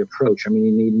multidisciplinary approach. I mean,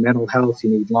 you need mental health, you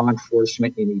need law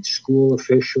enforcement, you need school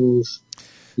officials,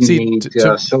 you need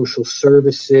social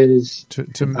services,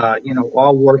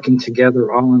 all working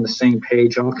together, all on the same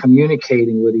page, all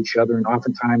communicating with each other. And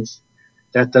oftentimes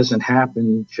that doesn't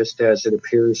happen, just as it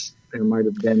appears there might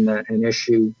have been an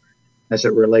issue as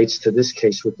it relates to this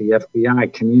case with the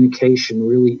FBI. Communication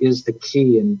really is the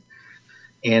key. And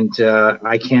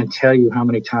I can't tell you how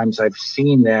many times I've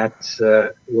seen that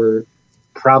where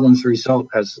problems result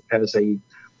because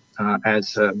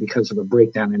of a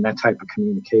breakdown in that type of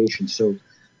communication. So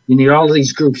you need all of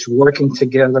these groups working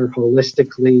together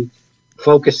holistically,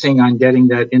 focusing on getting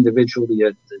that individual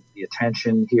the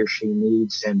attention he or she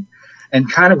needs, and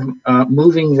kind of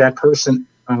moving that person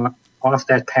off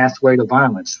that pathway to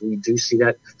violence. We do see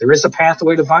that there is a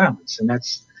pathway to violence, and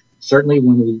that's certainly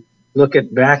when we look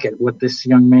back at what this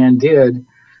young man did,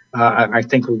 I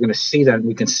think we're going to see that, and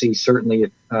we can see certainly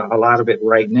a lot of it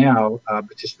right now,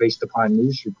 but just based upon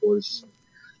news reports.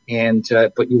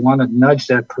 But you want to nudge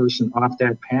that person off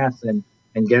that path and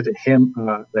get him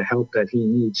the help that he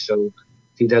needs, so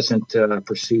he doesn't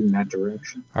proceed in that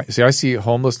direction. I see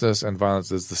homelessness and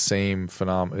violence as the same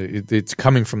phenomenon. It's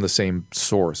coming from the same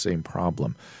source, same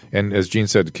problem. And as Gene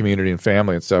said, community and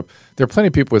family and stuff. There are plenty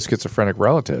of people with schizophrenic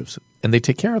relatives, and they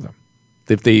take care of them.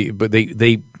 But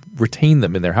they retain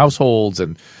them in their households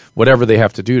and whatever they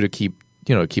have to do to keep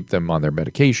them on their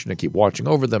medication and keep watching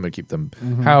over them and keep them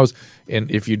housed. And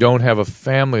if you don't have a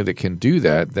family that can do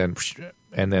that, then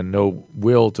no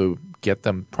will to get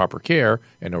them proper care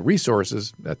and no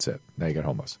resources, that's it. Now you get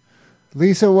homeless.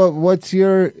 Lisa, what's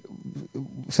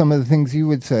some of the things you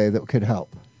would say that could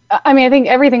help? I mean, I think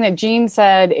everything that Gene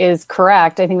said is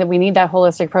correct. I think that we need that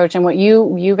holistic approach. And what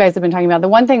you guys have been talking about, the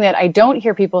one thing that I don't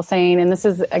hear people saying, and this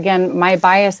is, again, my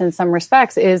bias in some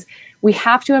respects, is we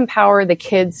have to empower the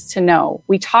kids to know.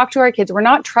 We talk to our kids. We're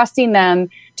not trusting them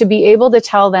to be able to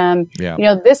tell them,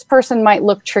 this person might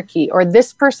look tricky or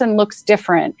this person looks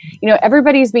different.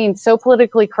 Everybody's being so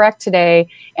politically correct today,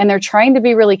 and they're trying to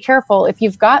be really careful. If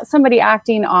you've got somebody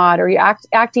acting odd or you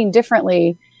acting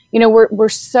differently, we're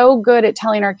so good at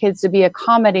telling our kids to be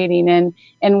accommodating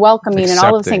and welcoming and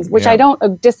all those things, which I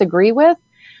don't disagree with.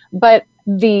 But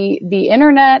the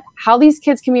internet, how these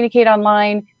kids communicate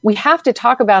online, we have to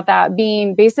talk about that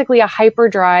being basically a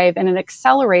hyperdrive and an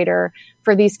accelerator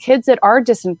for these kids that are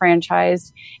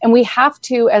disenfranchised. And we have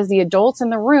to, as the adults in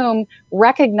the room,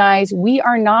 recognize we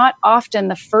are not often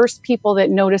the first people that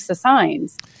notice the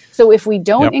signs. So if we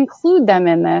don't include them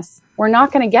in this, we're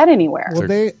not going to get anywhere.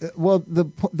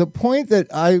 The point that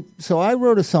I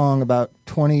wrote a song about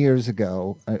 20 years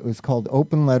ago. It was called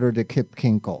Open Letter to Kip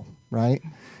Kinkle, right?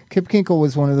 Kip Kinkle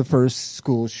was one of the first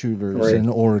school shooters in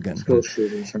Oregon. School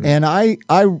shooters. And I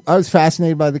was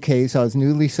fascinated by the case. I was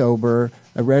newly sober.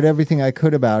 I read everything I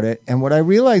could about it. And what I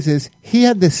realized is he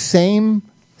had the same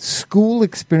school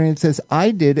experience as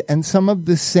I did, and some of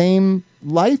the same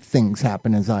life things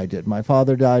happen as I did. My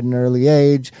father died at an early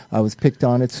age. I was picked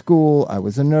on at school. I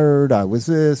was a nerd. I was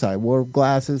this. I wore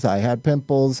glasses. I had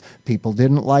pimples. People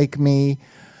didn't like me.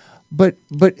 But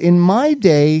in my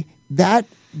day, that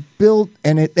built,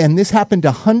 and this happened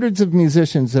to hundreds of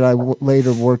musicians that I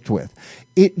later worked with.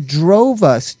 It drove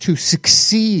us to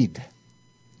succeed,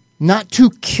 not to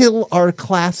kill our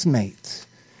classmates.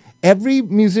 Every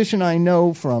musician I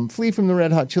know, from Flea from the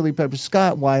Red Hot Chili Peppers,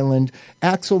 Scott Weiland,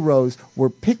 Axl Rose, were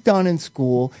picked on in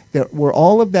school. They were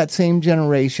all of that same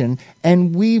generation,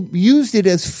 and we used it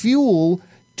as fuel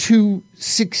to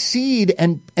succeed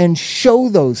and show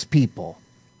those people,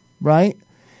 right?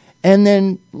 And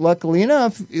then, luckily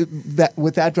enough,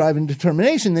 with that drive and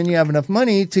determination, then you have enough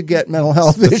money to get mental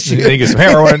health issues. You get some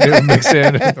heroin to mix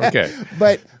in. Okay.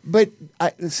 But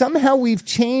somehow we've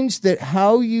changed that.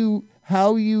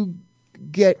 How you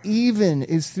get even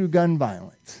is through gun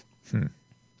violence.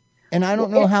 And I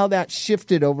don't know how that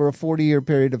shifted over a 40-year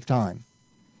period of time.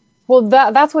 Well,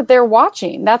 that's what they're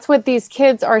watching. That's what these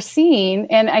kids are seeing.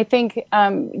 And I think,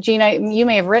 Gene, you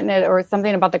may have written it or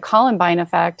something about the Columbine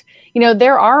effect. You know,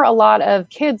 there are a lot of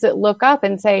kids that look up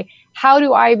and say, how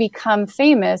do I become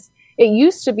famous? It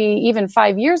used to be, even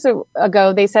 5 years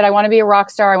ago, they said, I want to be a rock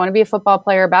star. I want to be a football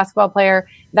player, basketball player.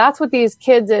 That's what these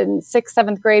kids in 6th,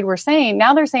 7th grade were saying.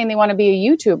 Now they're saying they want to be a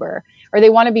YouTuber or they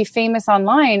want to be famous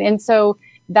online. And so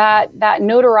that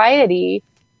notoriety,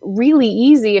 really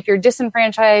easy if you're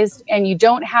disenfranchised and you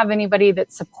don't have anybody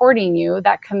that's supporting you,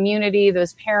 that community,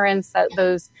 those parents,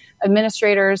 those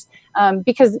administrators,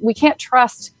 because we can't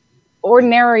trust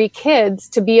ordinary kids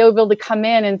to be able to come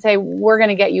in and say, we're going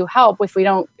to get you help if we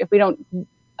don't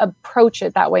approach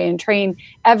it that way and train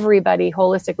everybody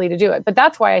holistically to do it. But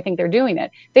that's why I think they're doing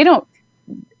it.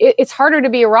 It's harder to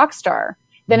be a rock star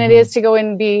than it is to go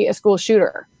and be a school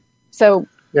shooter. So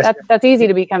yes. That's easy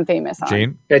to become famous on.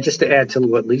 Gene? Yeah, just to add to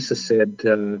what Lisa said,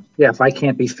 if I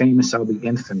can't be famous, I'll be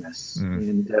infamous.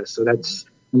 And so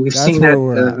we've seen that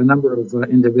a number of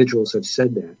individuals have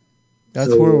said that. That's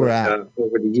where we're at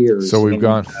over the years. So we've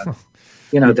gone.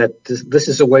 That this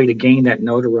is a way to gain that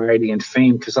notoriety and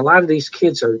fame, because a lot of these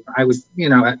kids are, I would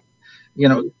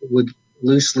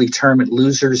loosely term it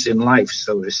losers in life,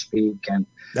 so to speak, and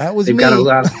they've got a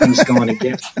lot of things going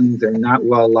against them. They're not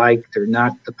well liked. They're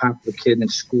not the popular kid in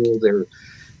school. They're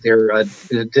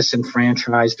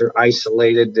disenfranchised. They're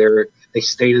isolated. They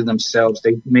stay to themselves.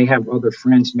 They may have other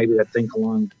friends maybe that think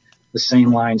along the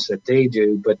same lines that they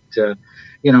do, but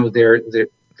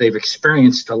they've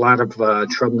experienced a lot of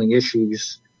troubling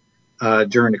issues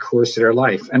during the course of their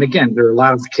life. And again, there are a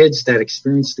lot of kids that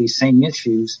experience these same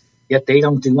issues, yet they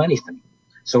don't do anything.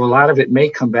 So a lot of it may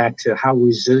come back to how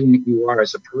resilient you are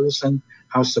as a person,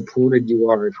 how supported you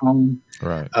are at home.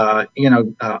 Right. A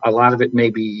lot of it may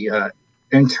be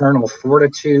internal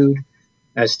fortitude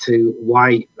as to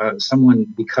why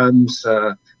someone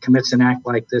commits an act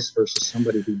like this versus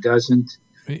somebody who doesn't.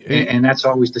 And that's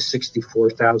always the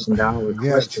 $64,000 question.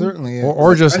 Yeah, certainly is.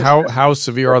 Or just how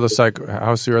severe are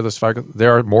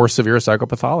there are more severe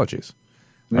psychopathologies.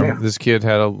 Yeah. This kid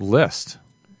had a list.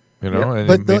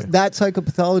 But that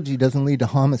psychopathology doesn't lead to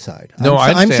homicide. No,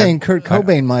 I'm saying Kurt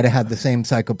Cobain might have had the same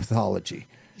psychopathology,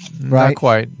 right? Not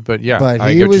quite, but yeah. But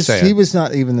I get what you're saying. He was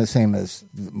not even the same as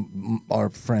our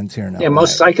friends here now. Yeah,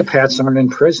 most psychopaths aren't in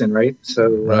prison, right? So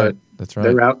right. That's right.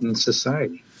 They're out in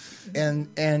society.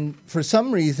 And for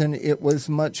some reason, it was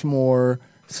much more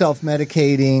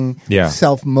self-medicating,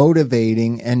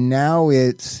 self-motivating, and now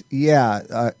it's getting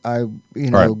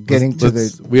to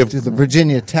the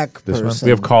Virginia Tech person. We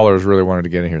have callers really wanted to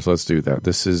get in here, so let's do that.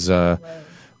 This is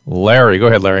Larry. Go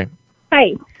ahead, Larry.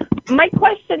 Hi. My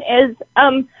question is,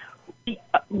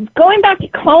 going back to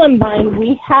Columbine,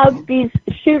 we have these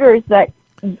shooters that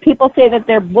people say that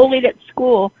they're bullied at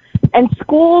school, and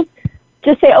schools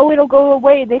just say, oh, it'll go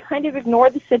away. They kind of ignore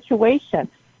the situation.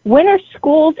 When are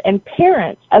schools and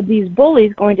parents of these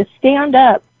bullies going to stand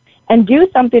up and do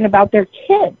something about their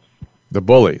kids? The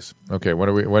bullies. Okay, when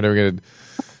are we going to?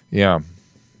 Yeah.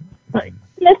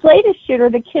 This latest shooter,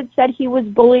 the kid said he was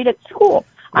bullied at school.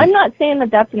 I'm not saying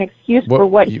that that's an excuse for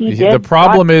what he did. The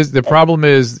problem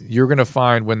is you're going to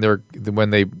find when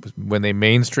they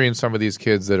mainstream some of these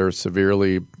kids that have severe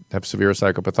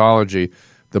psychopathology,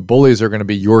 the bullies are going to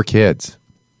be your kids.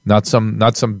 Not some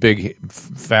big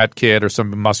fat kid or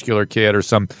some muscular kid or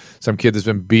some kid that's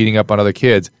been beating up on other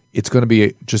kids. It's going to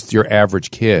be just your average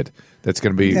kid. that's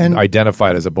going to be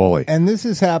identified as a bully. And this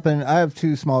has happened. I have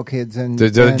 2 small kids. And do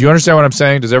you understand what I'm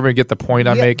saying? Does everybody get the point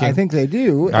I'm making? I think they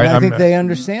do. And I think they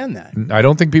understand that. I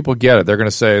don't think people get it. They're going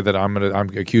to say that I'm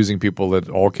accusing people that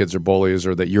all kids are bullies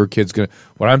or that your kid's going to.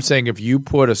 What I'm saying, if you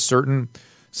put a certain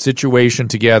situation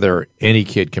together, any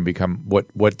kid can become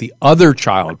what the other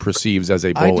child perceives as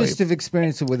a bully. I just have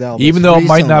experienced it with Elvis. Even though recently.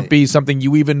 It might not be something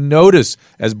you even notice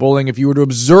as bullying, if you were to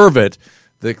observe it,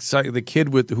 the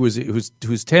kid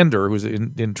who's tender, who's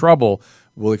in trouble,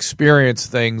 will experience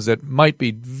things that might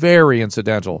be very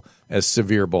incidental as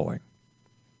severe bullying.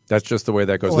 That's just the way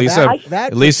that goes. Well,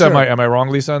 Lisa, sure. Am I wrong,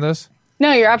 Lisa, on this?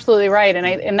 No, you're absolutely right.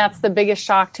 And that's the biggest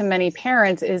shock to many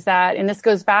parents is that, and this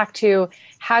goes back to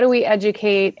how do we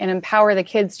educate and empower the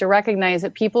kids to recognize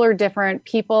that people are different.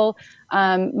 People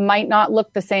might not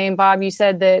look the same. Bob, you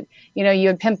said that, you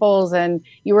had pimples and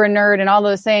you were a nerd and all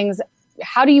those things.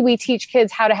 How do we teach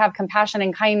kids how to have compassion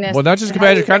and kindness? Well, not just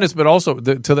compassion and kindness, but also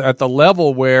at the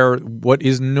level where what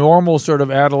is normal sort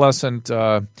of adolescent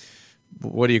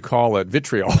what do you call it?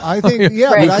 Vitriol. I think,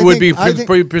 would be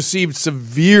perceived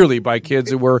severely by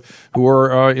kids who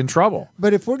were in trouble.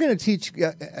 But if we're going to teach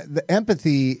the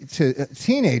empathy to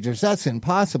teenagers, that's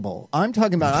impossible. I'm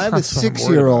talking about. I have a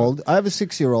 6-year-old. I have a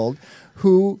 6-year-old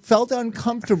who felt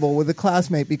uncomfortable with a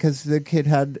classmate because the kid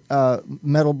had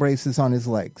metal braces on his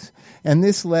legs. And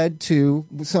this led to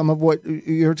some of what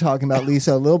you're talking about,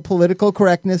 Lisa, a little political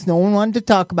correctness. No one wanted to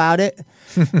talk about it.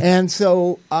 And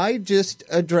so I just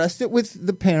addressed it with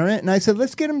the parent, and I said,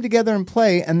 let's get them together and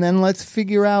play, and then let's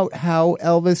figure out how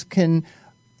Elvis can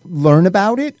learn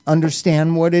about it,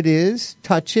 understand what it is,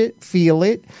 touch it, feel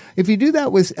it. If you do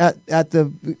that with at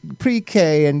the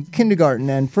pre-K and kindergarten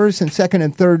and first and second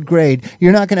and third grade,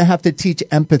 you're not going to have to teach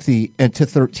empathy to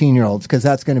 13-year-olds because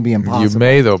that's going to be impossible. You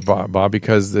may though, Bob,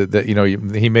 because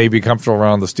he may be comfortable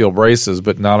around the steel braces,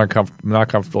 but not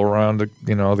comfortable around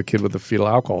the kid with the fetal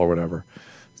alcohol or whatever.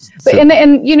 But and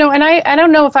I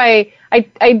don't know if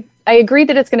I agree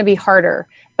that it's going to be harder.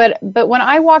 But when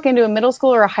I walk into a middle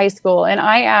school or a high school and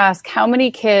I ask how many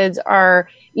kids are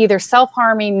either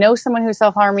self-harming, know someone who's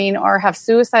self-harming, or have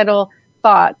suicidal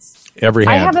thoughts, every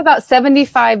hand. I have about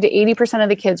 75 to 80% of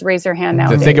the kids raise their hand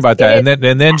nowadays. Think about that.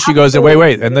 And then she goes,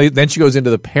 wait. And then she goes into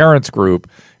the parents group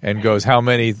and goes, how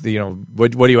many,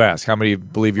 what do you ask? How many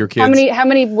believe your kids? How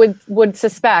many would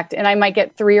suspect? And I might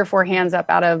get 3 or 4 hands up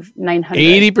out of 900.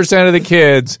 80% of the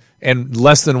kids and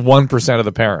less than 1% of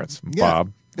the parents,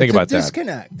 Bob. Think about that.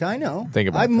 Disconnect. I know. Think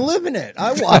about I'm living it.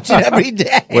 I watch it every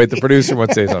day. Wait, the producer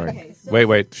wants to say something. Okay, so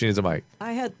wait. She needs a mic.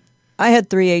 I had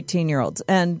 3 18-year-olds,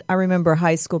 and I remember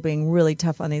high school being really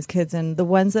tough on these kids, and the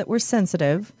ones that were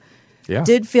sensitive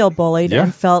did feel bullied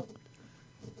and felt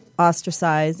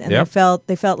ostracized, and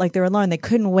they felt like they were alone. They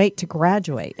couldn't wait to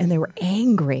graduate, and they were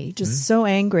angry, just so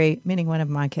angry, meaning one of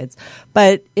my kids.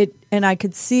 And I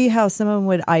could see how some of them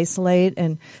would isolate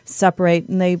and separate,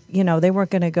 and they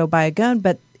weren't going to go buy a gun,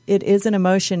 but it is an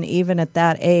emotion even at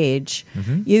that age.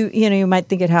 Mm-hmm. You might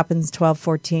think it happens 12,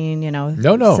 14, No,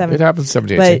 7, it happens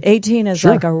 17, 18. But 18 is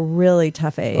like a really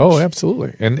tough age. Oh,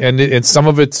 absolutely. And some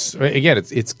of it's, again,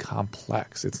 it's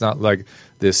complex. It's not like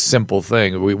this simple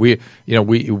thing.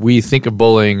 We think of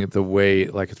bullying the way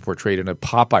like it's portrayed in a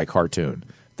Popeye cartoon.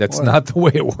 That's not the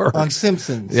way it works. On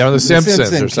Simpsons. The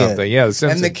Simpsons or something. Kid. Yeah, the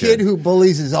Simpsons. And the kid who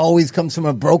bullies always comes from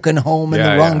a broken home and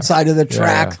the wrong side of the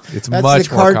track. Yeah. It's That's much the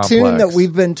cartoon more complex. that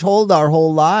we've been told our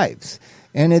whole lives.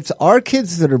 And it's our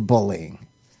kids that are bullying.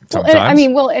 Sometimes.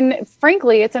 And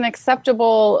frankly, it's an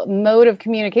acceptable mode of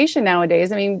communication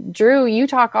nowadays. I mean, Drew, you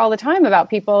talk all the time about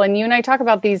people, and you and I talk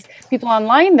about these people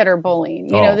online that are bullying.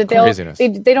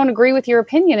 That they don't agree with your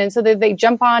opinion, and so they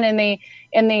jump on and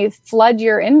they flood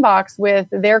your inbox with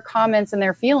their comments and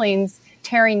their feelings,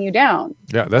 tearing you down.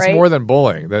 Yeah, that's more than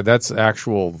bullying. That's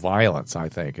actual violence. I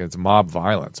think it's mob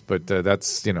violence. But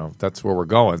that's where we're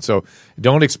going. So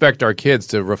don't expect our kids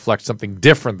to reflect something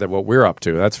different than what we're up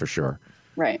to. That's for sure.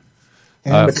 Right.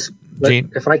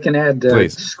 Gene, if I can add,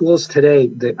 schools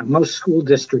today, most school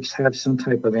districts have some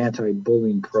type of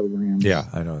anti-bullying programs. Yeah,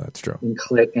 I know that's true.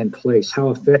 In place.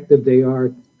 How effective they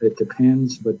are, it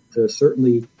depends, but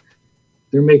certainly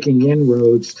they're making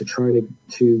inroads to try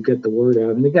to get the word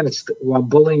out. And again, while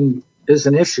bullying is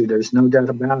an issue, there's no doubt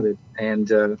about it. And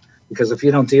because if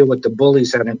you don't deal with the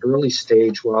bullies at an early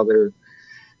stage while they're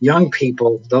young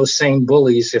people, those same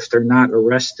bullies, if they're not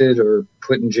arrested or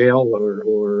put in jail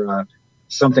or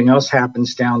something else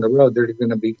happens down the road, they're going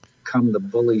to become the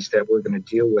bullies that we're going to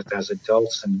deal with as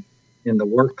adults and in the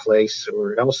workplace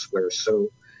or elsewhere. So,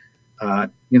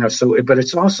 but it's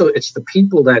the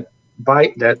people that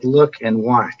look and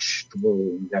watch the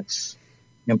bullying that's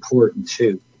important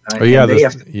too.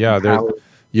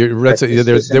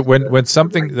 When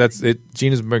something that's it,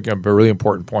 Gene is making a really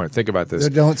important point. Think about this.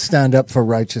 They don't stand up for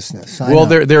righteousness.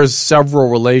 There's several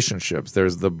relationships.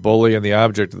 There's the bully and the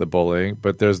object of the bullying,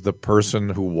 but there's the person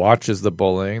who watches the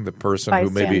bullying, the person who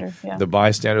maybe the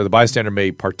bystander. The bystander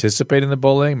may participate in the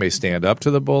bullying, may stand up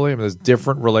to the bully. I mean, there's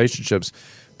different relationships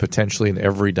potentially in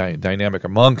every dynamic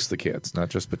amongst the kids, not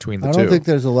just between the two. I don't think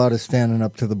there's a lot of standing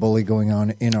up to the bully going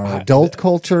on in our adult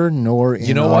culture, nor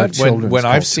in our children's culture. When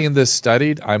I've seen this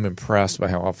studied, I'm impressed by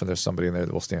how often there's somebody in there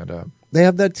that will stand up. They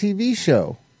have that TV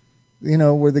show,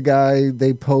 where the guy,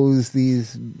 they pose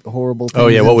these horrible things. Oh,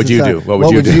 yeah, what would you do? What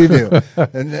would you do?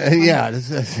 And,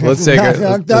 let's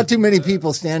take not too many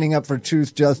people standing up for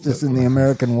truth, justice, in the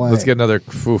American way. Let's get another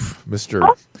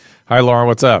Mr. Hi, Lauren,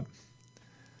 what's up?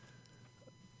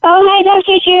 Oh, hi,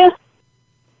 Dr. Drew.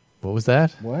 What was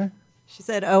that? What? She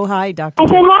said, oh, hi, Dr. I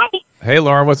said hi. Hey,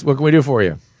 Lauren, what can we do for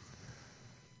you?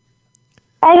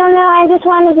 I don't know. I just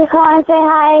wanted to call and say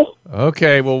hi.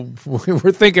 Okay, well,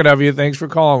 we're thinking of you. Thanks for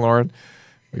calling, Lauren.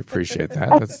 We appreciate that.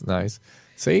 That's nice.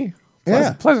 See?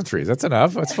 Pleasantries. That's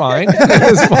enough. That's fine.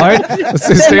 That's fine.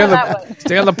 Let's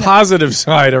stay on the positive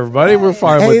side, everybody. We're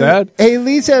fine with that. Hey,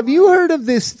 Lisa, have you heard of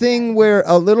this thing where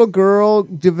a little girl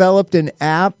developed an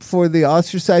app for the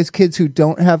ostracized kids who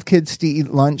don't have kids to eat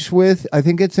lunch with? I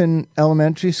think it's in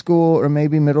elementary school or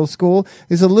maybe middle school.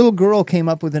 There's a little girl came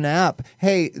up with an app.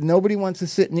 Hey, nobody wants to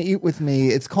sit and eat with me.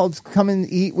 It's called Come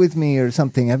and Eat With Me or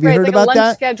something. Have you heard about that?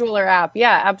 Lunch scheduler app.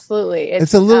 Yeah, absolutely.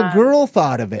 It's a little girl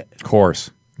thought of it. Of course.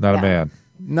 Not a man.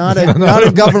 Not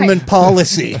a government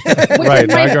policy. Right.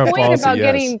 My point about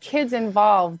getting kids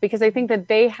involved, because I think that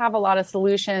they have a lot of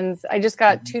solutions. I just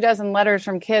got 24 letters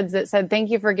from kids that said,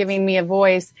 thank you for giving me a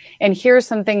voice. And here's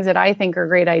some things that I think are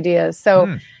great ideas.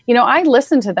 So, I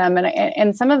listen to them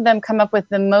and some of them come up with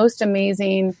the most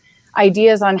amazing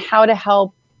ideas on how to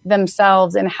help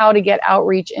themselves and how to get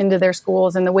outreach into their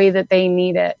schools in the way that they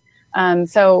need it.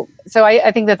 So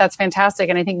I think that's fantastic,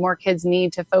 and I think more kids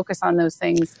need to focus on those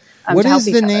things. What is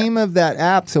the name of that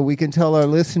app so we can tell our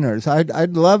listeners?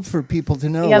 I'd love for people to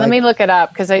know. Yeah, let me look it up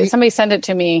because somebody sent it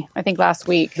to me, I think last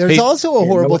week. There's also a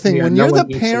horrible thing when you're the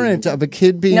parent of a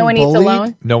kid being bullied. No one eats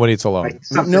alone? No one eats alone.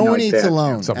 No one eats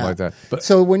alone. Something like that. But,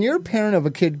 so when you're a parent of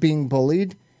a kid being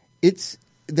bullied,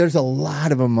 there's a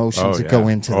lot of emotions that go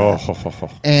into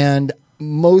that. And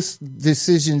most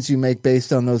decisions you make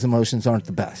based on those emotions aren't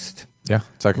the best. Yeah,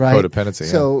 it's like codependency.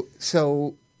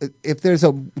 So if there's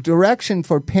a direction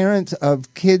for parents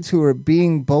of kids who are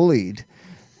being bullied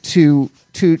to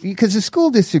because the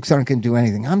school districts aren't going to do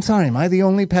anything. I'm sorry, am I the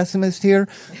only pessimist here?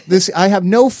 I have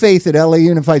no faith that LA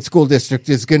Unified School District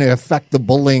is going to affect the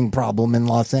bullying problem in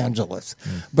Los Angeles.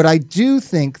 But I do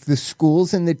think the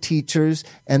schools and the teachers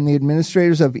and the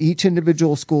administrators of each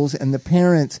individual schools and the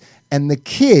parents and the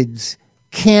kids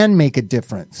can make a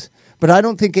difference. But I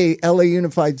don't think a LA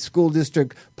Unified School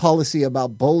District policy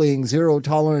about bullying, zero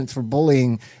tolerance for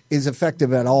bullying, is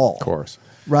effective at all. Of course.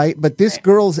 Right? But this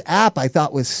girl's app I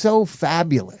thought was so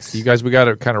fabulous. You guys, we got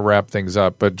to kind of wrap things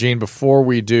up. But, Gene, before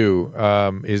we do,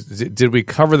 did we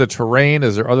cover the terrain?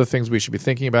 Is there other things we should be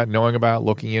thinking about, knowing about,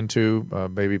 looking into,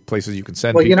 maybe places you can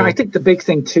send people? I think the big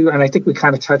thing, too, and I think we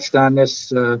kind of touched on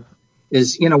this,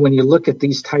 is, when you look at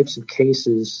these types of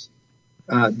cases,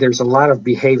 there's a lot of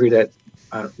behavior that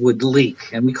would leak,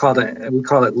 and we call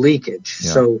it leakage.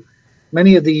 Yeah. So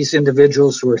many of these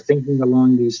individuals who are thinking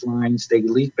along these lines, they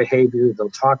leak behavior. They'll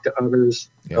talk to others.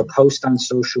 Yeah. They'll post on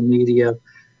social media.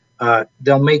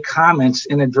 They'll make comments,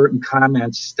 inadvertent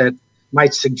comments that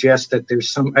might suggest that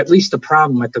there's at least a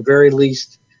problem. At the very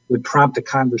least, would prompt a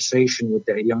conversation with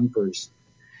that young person.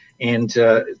 And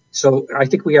so I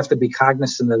think we have to be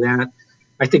cognizant of that.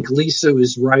 I think Lisa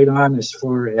is right on as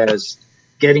far as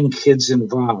getting kids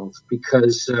involved,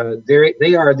 because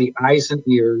they are the eyes and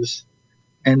ears,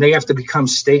 and they have to become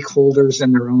stakeholders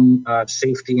in their own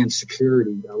safety and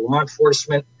security. Law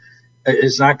enforcement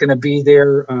is not going to be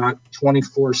there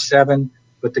 24/7,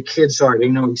 but the kids are. They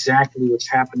know exactly what's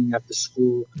happening at the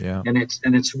school, and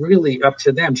it's really up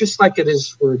to them, just like it is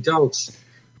for adults.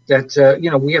 That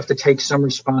we have to take some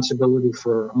responsibility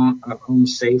for our own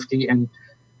safety, and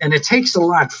it takes a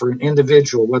lot for an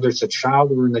individual, whether it's a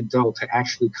child or an adult, to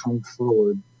actually come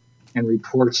forward and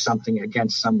report something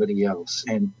against somebody else.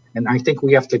 And I think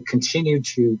we have to continue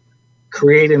to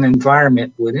create an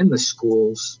environment within the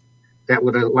schools that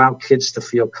would allow kids to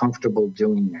feel comfortable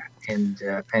doing that.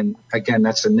 And again,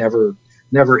 that's a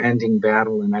never-ending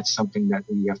battle, and that's something that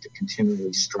we have to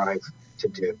continually strive to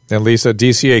do. And Lisa,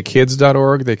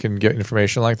 DCAkids.org, they can get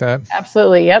information like that?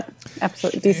 Absolutely, yep.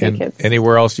 Absolutely, DCA Kids.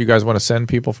 Anywhere else you guys want to send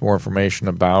people for more information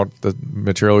about the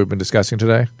material we've been discussing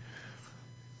today?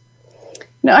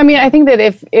 No, I mean, I think that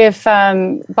if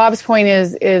Bob's point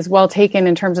is well taken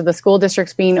in terms of the school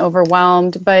districts being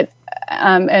overwhelmed, but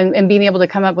and being able to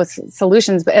come up with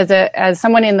solutions, but as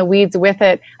someone in the weeds with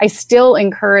it, I still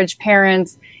encourage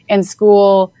parents and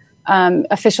school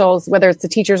officials, whether it's the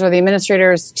teachers or the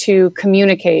administrators, to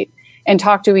communicate and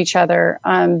talk to each other.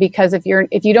 Because if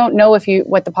you don't know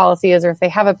what the policy is, or if they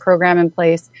have a program in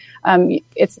place,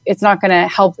 it's not going to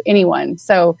help anyone.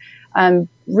 So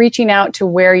reaching out to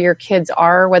where your kids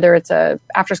are, whether it's a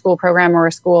after school program or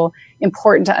a school,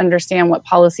 important to understand what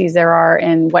policies there are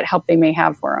and what help they may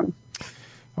have for them.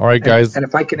 All right, guys. And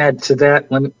if I can add to that,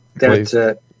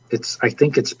 I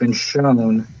think it's been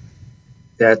shown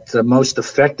that the most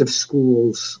effective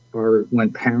schools are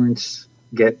when parents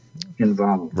get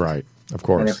involved. Right, of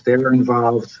course. And if they're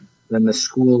involved, then the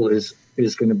school is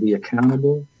going to be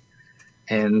accountable,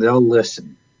 and they'll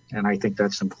listen. And I think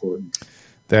that's important.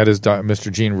 That is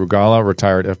Mr. Gene Rugala,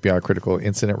 retired FBI Critical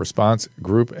Incident Response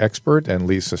Group expert, and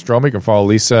Lisa Strohman. You can follow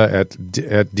Lisa at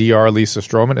Dr. Lisa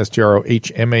Strohman,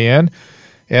 Strohman.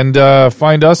 And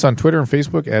find us on Twitter and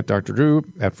Facebook at Dr. Drew,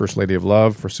 at First Lady of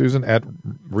Love for Susan, at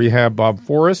Rehab Bob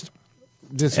Forrest.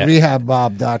 Just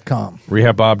rehabbob.com.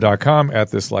 Rehabbob.com,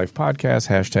 at This Life Podcast,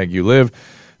 #YouLive.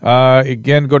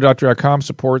 Again, go to doctor.com,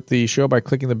 support the show by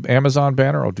clicking the Amazon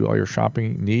banner. I'll do all your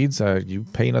shopping needs. You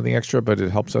pay nothing extra, but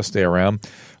it helps us stay around.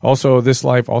 Also, This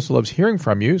Life also loves hearing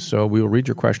from you, so we will read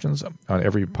your questions on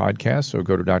every podcast. So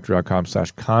go to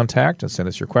doctor.com/contact and send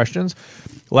us your questions.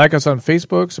 Like us on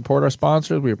Facebook, support our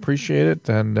sponsors. We appreciate it.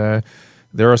 And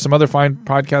there are some other fine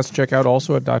podcasts to check out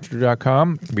also at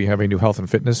doctor.com. We have a new health and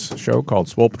fitness show called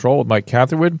Swole Patrol with Mike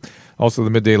Catherwood. Also,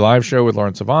 the Midday Live Show with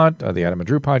Lauren Savant, the Adam and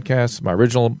Drew podcast, my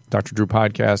original Dr. Drew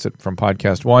podcast from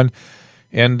Podcast One.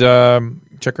 And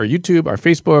check our YouTube, our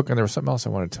Facebook, and there was something else I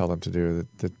wanted to tell them to do.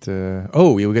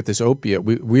 We get this opiate.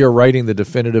 We are writing the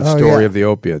definitive story of the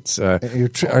opiates.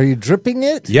 Are you dripping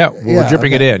it? Yeah, we're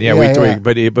dripping it in. Yeah,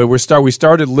 but we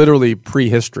started literally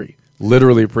prehistory.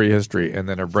 And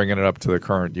then are bringing it up to the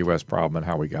current U.S. problem and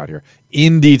how we got here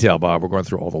in detail. Bob, we're going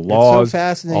through all the laws, so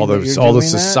fascinating all the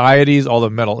societies, all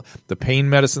the pain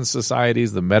medicine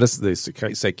societies, the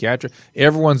psychiatric.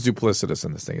 Everyone's duplicitous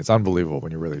in this thing. It's unbelievable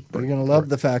when you really. You're going to love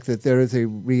the fact that there is a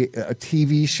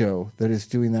TV show that is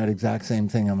doing that exact same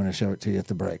thing. I'm going to show it to you at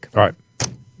the break. All right,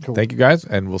 cool. Thank you guys,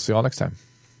 and we'll see you all next time.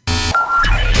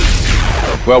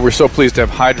 Well, we're so pleased to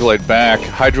have Hydrolite back.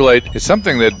 Hydrolite is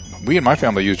something that we and my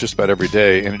family use just about every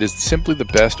day, and it is simply the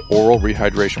best oral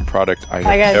rehydration product I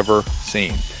have ever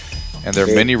seen. And there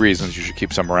are many reasons you should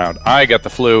keep some around. I got the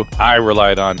flu. I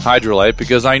relied on Hydrolite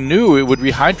because I knew it would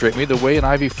rehydrate me the way an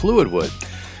IV fluid would.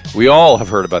 We all have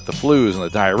heard about the flus and the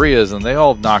diarrheas, and they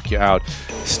all knock you out.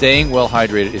 Staying well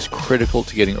hydrated is critical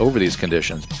to getting over these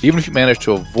conditions. Even if you manage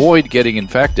to avoid getting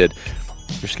infected,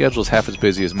 your schedule is half as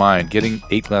busy as mine. Getting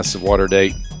 8 glasses of water a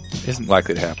day isn't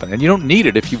likely to happen. And you don't need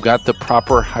it if you've got the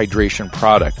proper hydration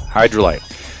product, Hydrolite.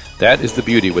 That is the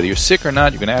beauty. Whether you're sick or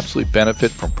not, you can absolutely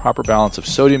benefit from proper balance of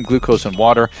sodium, glucose, and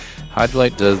water.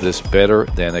 Hydrolite does this better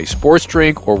than a sports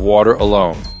drink or water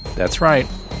alone. That's right,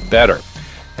 better.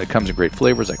 And it comes in great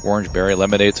flavors like orange, berry,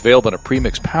 lemonade. It's available in a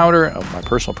pre-mixed powder. My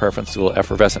personal preference is little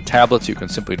effervescent tablets. You can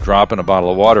simply drop in a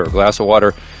bottle of water or a glass of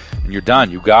water, and you're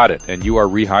done. You got it, and you are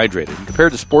rehydrated. And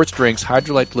compared to sports drinks,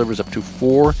 Hydrolite delivers up to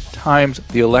 4 times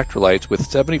the electrolytes with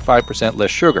 75% less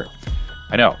sugar.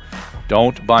 I know.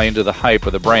 Don't buy into the hype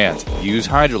of the brands. Use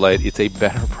Hydrolite. It's a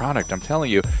better product. I'm telling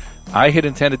you. I had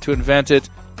intended to invent it.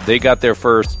 They got there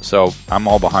first, so I'm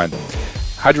all behind them.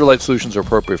 Hydrolite solutions are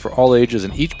appropriate for all ages,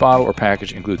 and each bottle or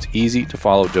package includes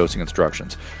easy-to-follow dosing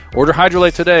instructions. Order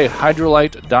Hydrolite today,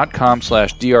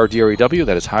 hydrolite.com/DRDREW.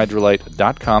 That is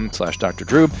hydrolite.com/Dr.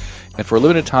 Drew. And for a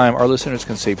limited time, our listeners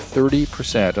can save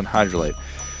 30% on Hydrolite.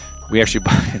 We actually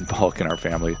buy in bulk in our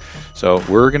family. So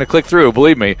we're going to click through,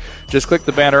 believe me. Just click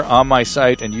the banner on my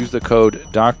site and use the code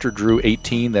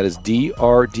DRDREW18. That is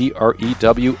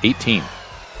DRDREW18.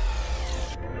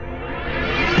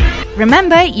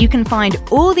 Remember, you can find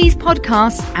all these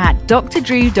podcasts at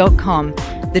drdrew.com.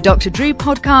 The Dr. Drew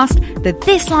podcast, the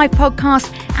This Life podcast,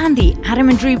 and the Adam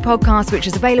and Drew podcast, which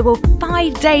is available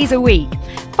 5 days a week.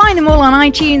 Find them all on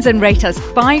iTunes and rate us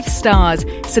 5 stars.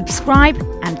 Subscribe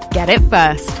and get it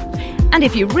first. And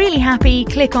if you're really happy,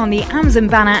 click on the Amazon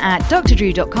banner at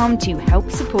drdrew.com to help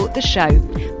support the show.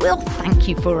 We'll thank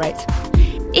you for it.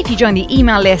 If you join the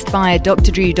email list via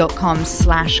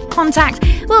drdrew.com/contact,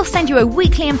 we'll send you a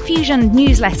weekly infusion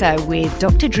newsletter with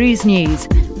Dr. Drew's news.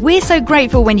 We're so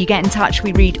grateful when you get in touch.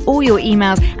 We read all your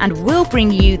emails and we'll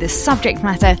bring you the subject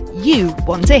matter you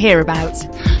want to hear about.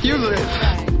 You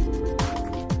live.